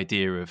like the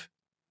idea of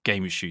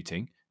game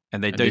shooting,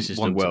 and they don't this is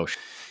want the Welsh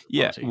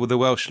party. Well, the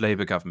Welsh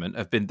Labour government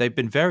they've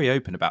been very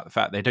open about the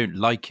fact they don't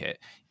like it.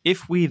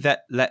 If we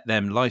let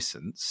them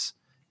license,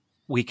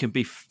 we can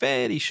be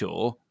fairly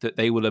sure that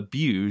they will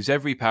abuse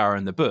every power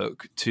in the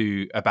book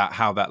about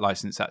how that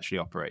license actually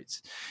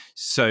operates.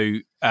 So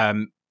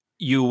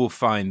you will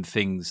find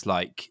things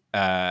like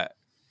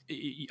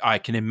I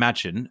can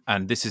imagine,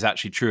 and this is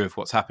actually true of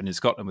what's happened in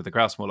Scotland with the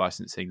grouse moor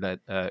licensing,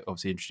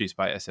 obviously introduced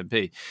by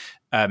SNP,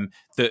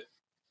 that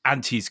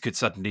antis could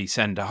suddenly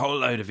send a whole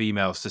load of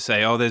emails to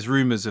say, oh, there's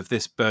rumours of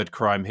this bird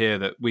crime here,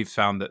 that we've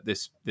found that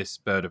this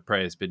bird of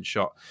prey has been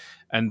shot.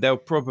 And they'll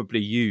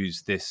probably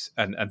use this,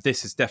 and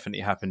this has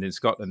definitely happened in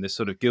Scotland, this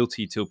sort of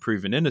guilty till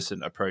proven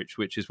innocent approach,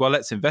 which is, well,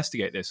 let's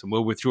investigate this and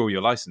we'll withdraw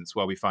your license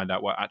while we find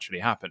out what actually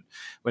happened.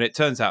 When it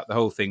turns out the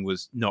whole thing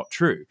was not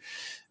true.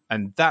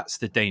 And that's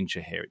the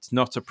danger here. It's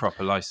not a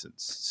proper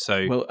license.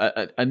 So,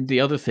 well, and the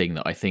other thing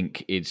that I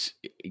think it's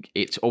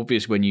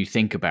obvious when you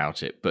think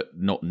about it, but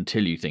not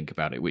until you think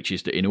about it, which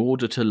is that in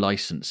order to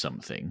license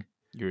something,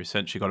 you're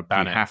essentially got to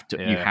ban it.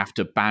 You have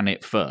to ban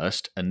it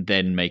first and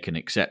then make an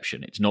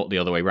exception. It's not the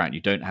other way around.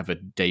 You don't have a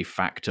de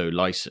facto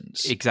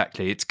license.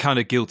 Exactly. It's kind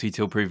of guilty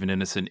till proven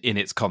innocent in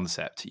its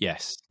concept.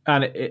 Yes.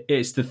 And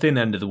it's the thin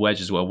end of the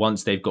wedge as well.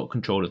 Once they've got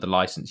control of the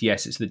license,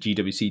 yes, it's the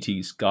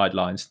GWCT's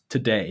guidelines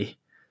today,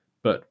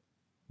 but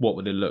what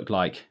would it look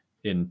like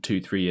in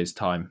 2-3 years'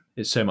 time?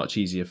 It's so much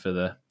easier for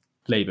the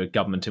Labour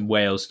government in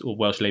Wales or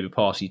Welsh Labour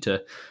Party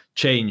to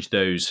change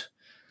those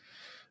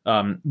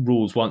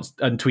rules once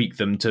and tweak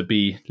them to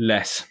be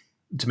less,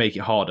 to make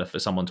it harder for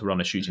someone to run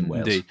a shoot in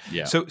Wales. Indeed.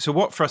 Yeah. So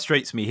what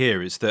frustrates me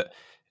here is that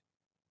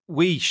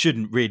we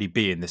shouldn't really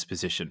be in this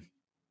position.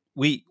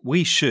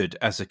 We should,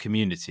 as a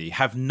community,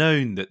 have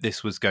known that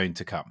this was going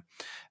to come,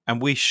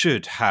 and we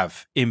should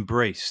have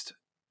embraced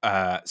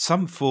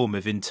some form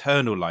of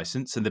internal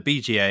license, and the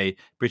BGA,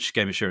 British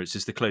Game Assurance,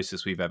 is the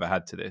closest we've ever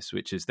had to this,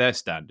 which is their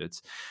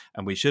standards,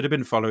 and we should have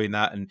been following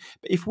that. And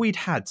if we'd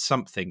had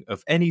something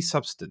of any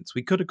substance,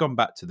 we could have gone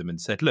back to them and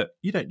said, look,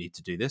 you don't need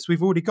to do this,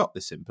 we've already got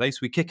this in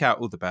place, we kick out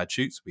all the bad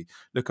shoots, we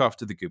look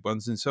after the good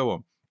ones, and so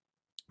on.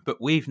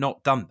 But we've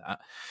not done that,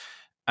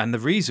 and the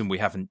reason we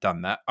haven't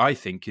done that, I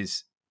think,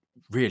 is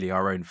really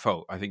our own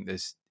fault. I think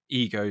there's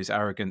egos,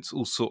 arrogance,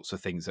 all sorts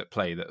of things at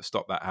play that have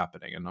stopped that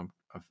happening, and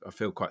I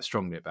feel quite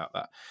strongly about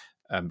that,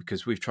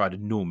 because we've tried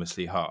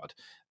enormously hard.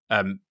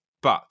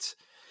 But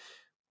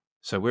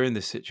so we're in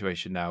this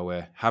situation now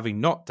where,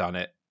 having not done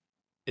it,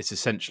 it's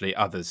essentially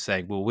others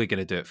saying, well, we're going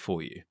to do it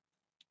for you.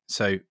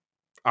 So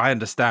I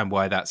understand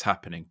why that's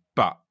happening,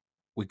 but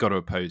we've got to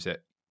oppose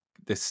it.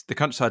 The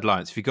Countryside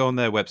Alliance, if you go on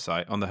their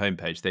website, on the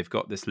homepage, they've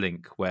got this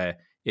link where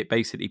it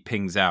basically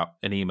pings out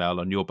an email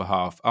on your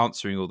behalf,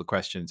 answering all the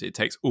questions. It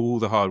takes all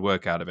the hard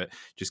work out of it.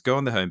 Just go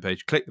on the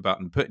homepage, click the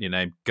button, put in your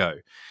name, go.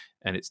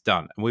 And it's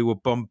done. And we will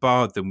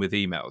bombard them with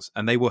emails,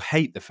 and they will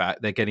hate the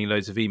fact they're getting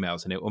loads of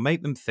emails, and it will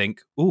make them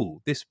think,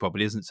 oh, this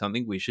probably isn't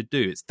something we should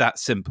do. It's that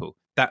simple.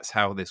 That's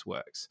how this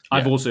works.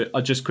 I've also,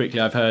 just quickly,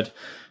 I've heard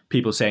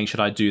people saying, should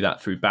I do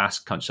that through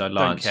Basque Countryside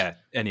Alliance? Don't care,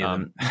 any of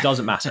them. It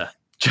doesn't matter.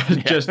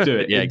 Just do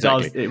it. Yeah,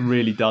 exactly. It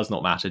really does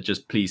not matter.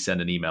 Just please send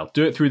an email.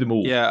 Do it through them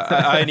all. Yeah,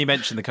 I only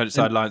mentioned the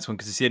Countryside Alliance one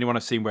because it's the only one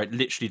I've seen where it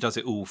literally does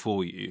it all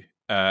for you.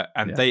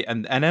 They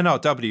and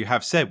NRW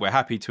have said we're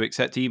happy to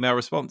accept email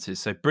responses.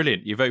 So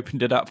brilliant, you've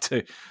opened it up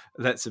to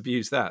let's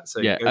abuse that.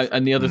 So yeah,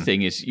 and the other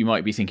thing is, you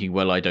might be thinking,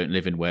 well, I don't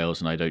live in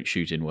Wales and I don't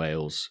shoot in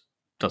Wales.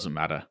 Doesn't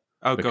matter.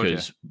 Oh,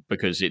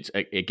 because it's,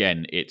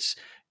 again, it's,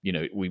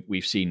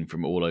 we've seen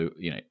from all over,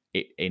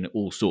 in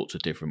all sorts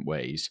of different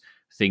ways,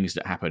 things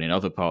that happen in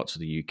other parts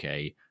of the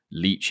UK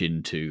leach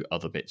into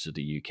other bits of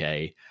the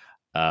UK,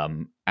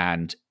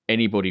 and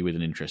anybody with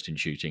an interest in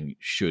shooting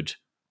should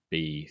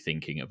be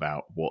thinking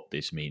about what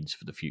this means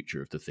for the future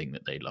of the thing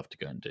that they love to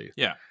go and do.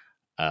 Yeah.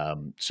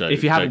 So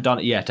if you haven't done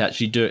it yet,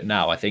 actually do it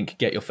now. I think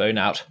get your phone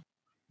out.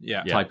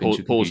 Yeah.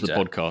 Pause the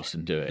podcast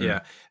and do it.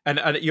 Yeah.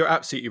 And you're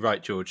absolutely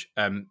right, George.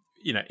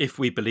 If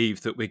we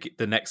believe that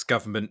the next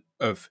government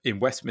in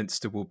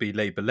Westminster will be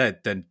Labour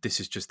led, then this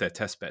is just their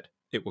test bed.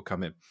 It will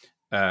come in.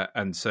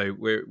 And so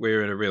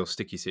we're in a real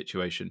sticky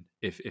situation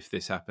if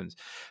this happens.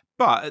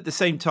 But at the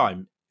same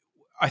time,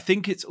 I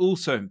think it's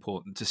also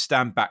important to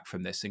stand back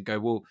from this and go,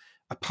 well,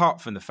 apart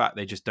from the fact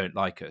they just don't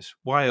like us,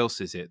 why else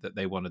is it that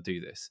they want to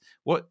do this?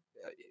 What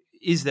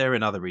is there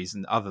another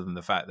reason other than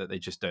the fact that they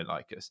just don't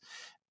like us?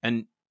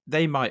 And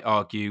they might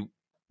argue,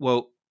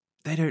 well,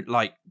 they don't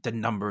like the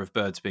number of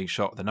birds being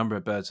shot, the number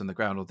of birds on the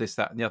ground, or this,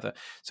 that, and the other.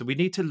 So we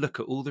need to look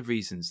at all the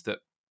reasons that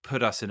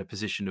put us in a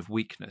position of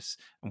weakness,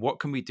 and what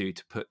can we do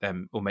to put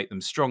them or make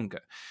them stronger.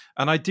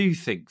 And I do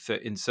think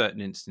that in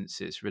certain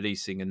instances,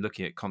 releasing and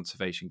looking at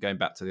conservation, going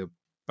back to the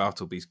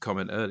Bartleby's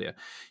comment earlier,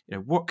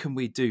 what can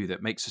we do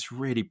that makes us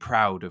really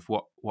proud of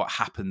what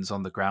happens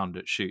on the ground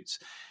at shoots?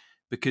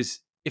 Because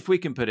if we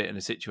can put it in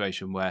a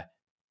situation where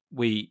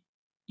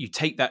you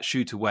take that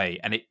shoot away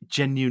and it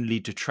genuinely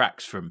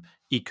detracts from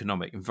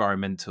economic,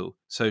 environmental,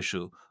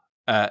 social,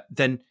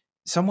 then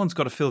someone's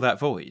got to fill that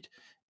void.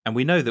 And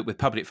we know that with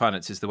public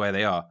finances the way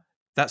they are,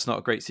 that's not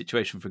a great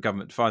situation for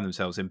government to find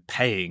themselves in,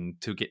 paying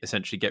to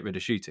essentially get rid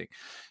of shooting.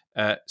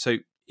 So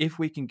if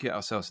we can get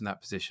ourselves in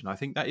that position, I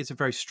think that is a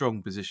very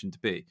strong position to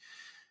be.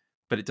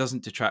 But it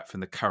doesn't detract from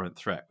the current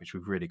threat, which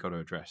we've really got to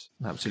address.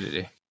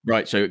 Absolutely.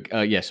 Right. So,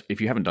 yes,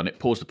 if you haven't done it,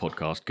 pause the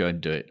podcast, go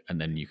and do it,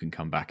 and then you can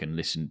come back and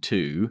listen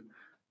to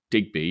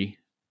Digby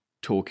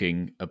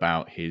talking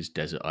about his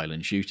desert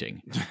island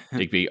shooting.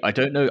 Digby, I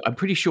don't know. I'm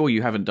pretty sure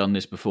you haven't done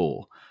this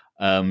before.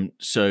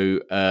 So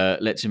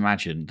let's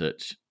imagine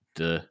that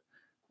the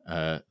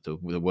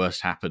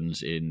worst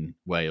happens in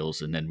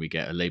Wales, and then we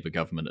get a Labour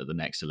government at the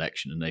next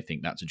election, and they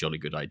think that's a jolly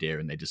good idea,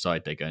 and they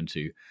decide they're going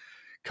to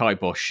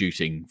kibosh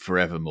shooting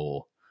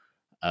forevermore.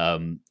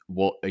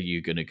 What are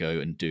you going to go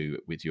and do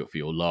for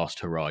your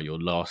last hurrah,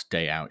 your last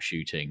day out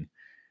shooting?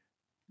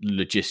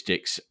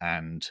 Logistics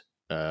and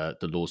the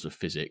laws of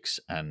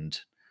physics and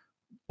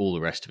all the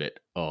rest of it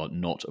are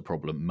not a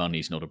problem.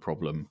 Money's not a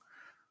problem.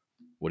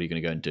 What are you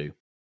going to go and do?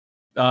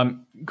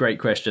 Great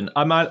question.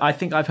 I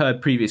think I've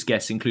heard previous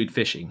guests include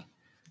fishing.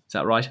 Is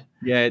that right?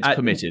 Yeah, it's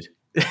permitted.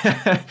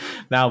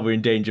 Now we're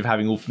in danger of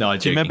having all. No,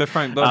 do you remember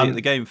Frank Boddy at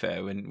the game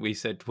fair when we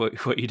said,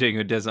 "What are you doing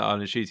on desert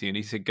island shooting?" And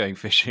he said, "Going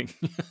fishing."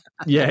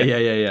 Yeah,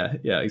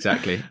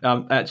 exactly.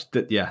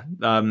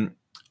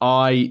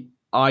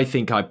 I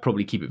think I'd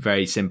probably keep it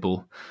very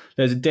simple.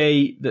 There's a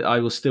day that I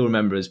will still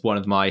remember as one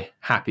of my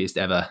happiest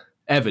ever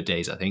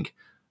days. I think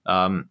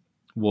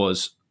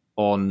was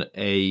on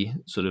a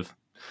sort of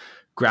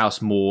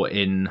grouse moor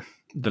in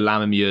the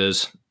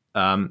Lammermuirs,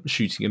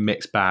 shooting a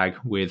mixed bag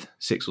with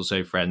 6 or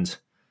so friends.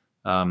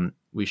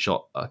 We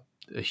shot a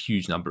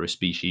huge number of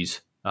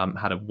species,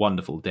 had a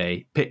wonderful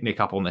day, picnic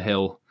up on the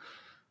hill,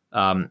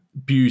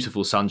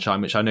 beautiful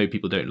sunshine, which I know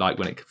people don't like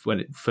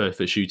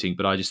for shooting,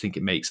 but I just think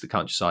it makes the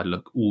countryside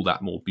look all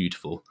that more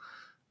beautiful.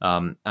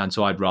 And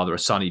so I'd rather a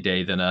sunny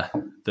day than a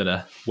than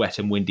a wet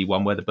and windy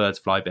one where the birds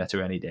fly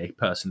better any day,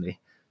 personally.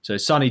 So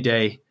sunny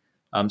day,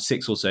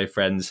 6 or so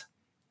friends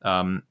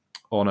on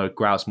a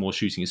grouse moor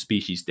shooting a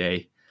species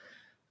day,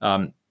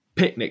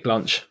 picnic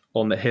lunch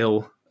on the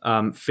hill,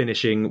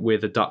 finishing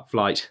with a duck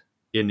flight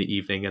in the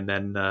evening, and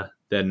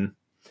then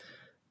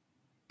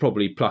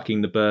probably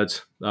plucking the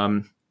birds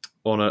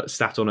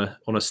sat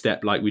on a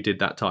step like we did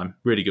that time.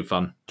 Really good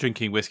fun.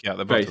 Drinking whiskey out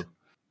the bottle.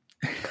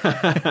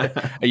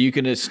 Are you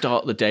going to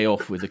start the day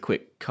off with a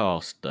quick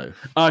cast, though?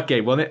 Okay,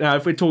 well, now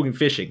if we're talking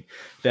fishing,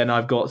 then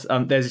I've got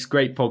there's this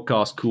great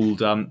podcast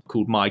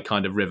called My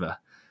Kind of River,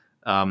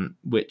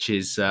 which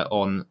is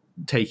on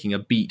taking a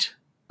beat.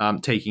 I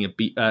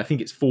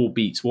think it's 4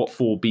 beats. What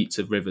 4 beats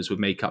of rivers would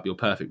make up your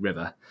perfect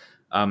river?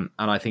 And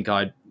I think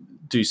I'd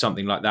do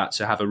something like that.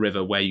 So have a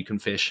river where you can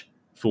fish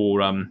for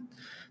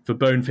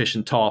bonefish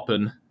and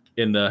tarpon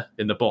in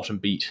the bottom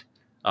beat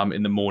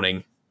in the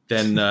morning.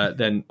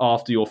 Then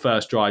after your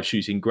first drive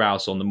shooting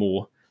grouse on the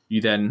moor,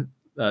 you then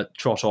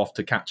trot off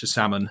to catch a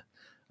salmon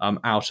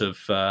out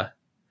of the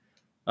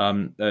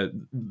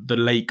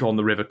lake on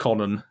the River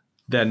Connon.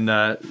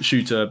 Then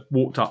shoot a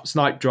walked up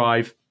snipe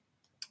drive,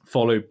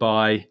 followed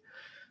by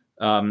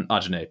I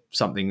don't know,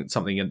 something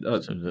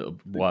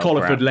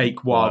Colliford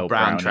Lake wild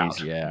brown brownies,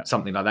 trout,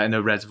 something like that in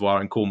a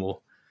reservoir in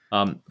Cornwall.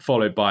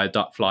 Followed by a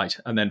duck flight,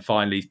 and then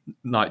finally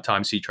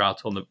nighttime sea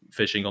trout on the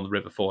fishing on the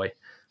River Foy,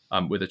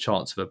 with a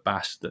chance of a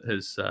bass that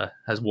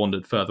has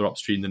wandered further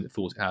upstream than it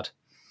thought it had.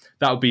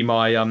 That would be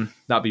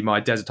my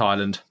desert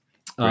island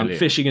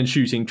fishing and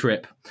shooting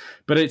trip.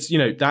 But it's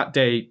that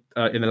day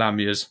in the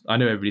Lammermuirs. I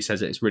know everybody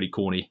says it's really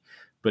corny,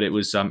 but it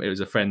was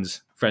a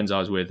friends I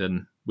was with,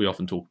 and we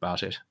often talk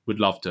about it. Would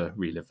love to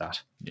relive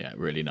that. Yeah,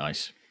 really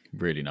nice,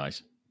 really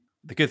nice.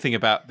 The good thing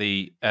about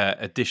the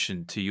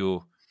addition to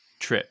your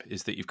trip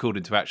is that you've called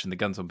into action the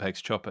Guns on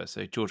Pegs chopper,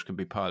 so George can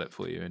be pilot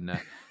for you and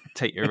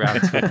take you around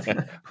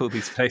to all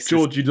these places.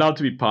 George, you'd love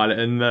to be pilot,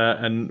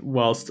 and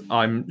whilst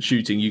I'm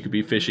shooting, you could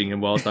be fishing,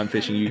 and whilst I'm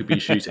fishing, you could be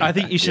shooting. I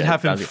think you should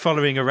have him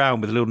following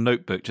around with a little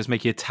notebook, just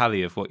making a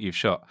tally of what you've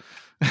shot.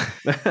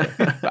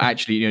 But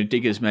actually,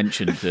 Diggers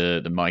mentioned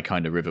the My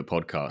Kind of River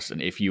podcast,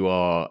 and if you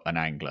are an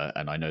angler,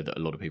 and I know that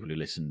a lot of people who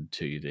listen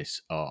to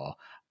this are,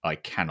 I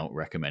cannot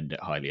recommend it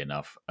highly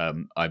enough.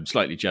 I'm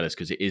slightly jealous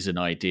because it is an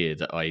idea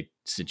that I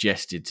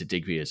suggested to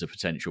Digby as a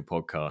potential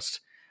podcast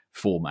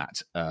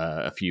format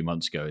a few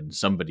months ago, and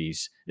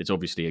it's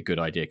obviously a good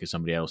idea because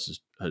somebody else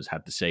has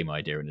had the same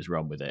idea and has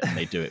run with it, and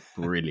they do it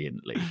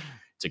brilliantly.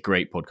 It's a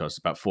great podcast. It's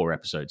about 4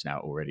 episodes now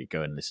already.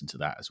 Go and listen to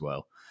that as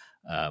well,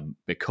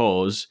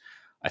 because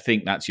I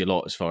think that's your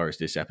lot as far as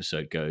this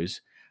episode goes.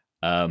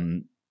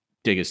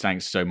 Diggers,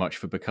 thanks so much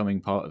for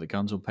becoming part of the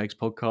Guns on Pegs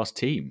podcast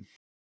team.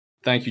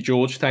 Thank you,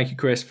 George. Thank you,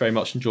 Chris. Very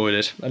much enjoyed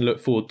it, and look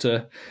forward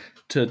to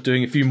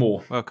doing a few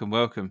more.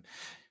 Welcome.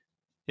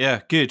 Yeah,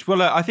 good.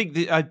 Well, I think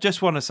I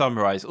just want to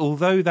summarise.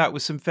 Although that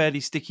was some fairly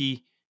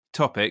sticky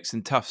topics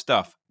and tough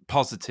stuff,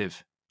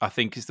 positive, I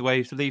think, is the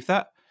way to leave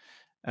that.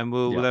 And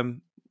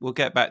we'll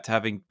get back to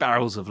having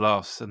barrels of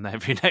laughs in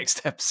every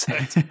next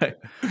episode.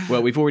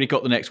 Well, we've already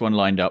got the next one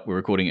lined up. We're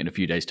recording it in a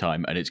few days'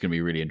 time, and it's going to be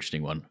a really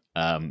interesting one.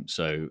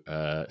 So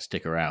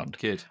stick around.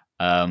 Good.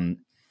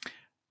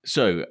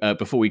 So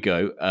before we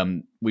go,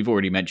 we've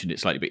already mentioned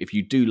it slightly, but if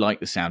you do like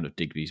the sound of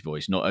Digby's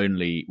voice, not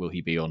only will he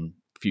be on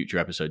future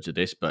episodes of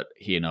this, but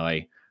he and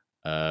I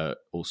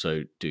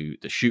also do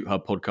the Shoot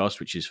Hub podcast,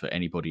 which is for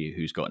anybody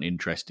who's got an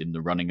interest in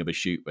the running of a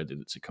shoot, whether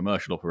it's a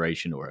commercial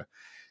operation or a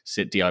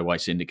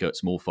DIY syndicate,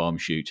 small farm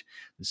shoot.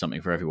 There's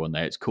something for everyone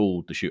there. It's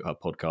called the Shoot Hub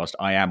podcast.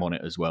 I am on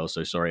it as well,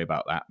 so sorry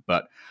about that,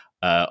 but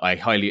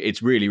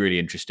it's really, really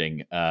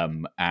interesting,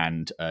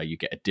 and you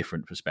get a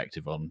different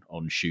perspective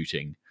on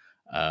shooting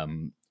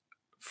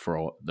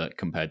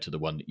compared to the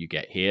one that you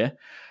get here.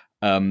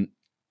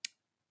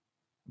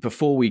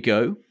 Before we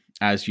go,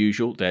 as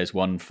usual, there's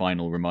one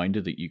final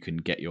reminder that you can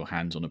get your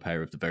hands on a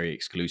pair of the very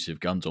exclusive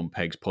Guns on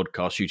Pegs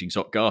podcast shooting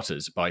sock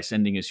garters by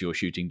sending us your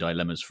shooting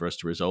dilemmas for us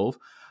to resolve,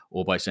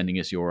 or by sending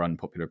us your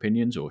unpopular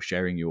opinions, or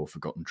sharing your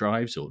forgotten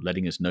drives, or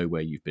letting us know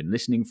where you've been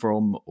listening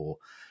from, or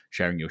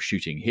sharing your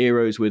shooting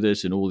heroes with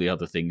us, and all the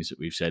other things that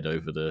we've said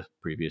over the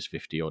previous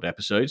 50-odd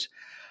episodes.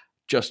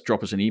 Just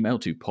drop us an email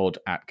to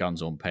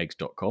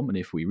pod@gunsonpegs.com, and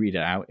if we read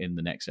it out in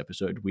the next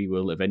episode, we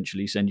will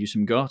eventually send you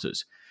some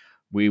garters.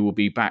 We will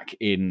be back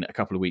in a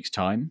couple of weeks'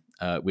 time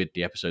with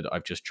the episode that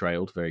I've just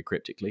trailed very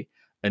cryptically.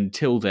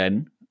 Until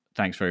then,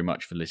 thanks very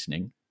much for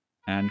listening,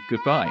 and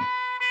goodbye.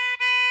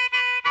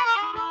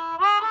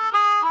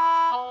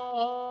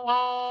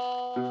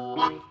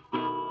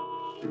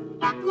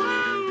 Wow.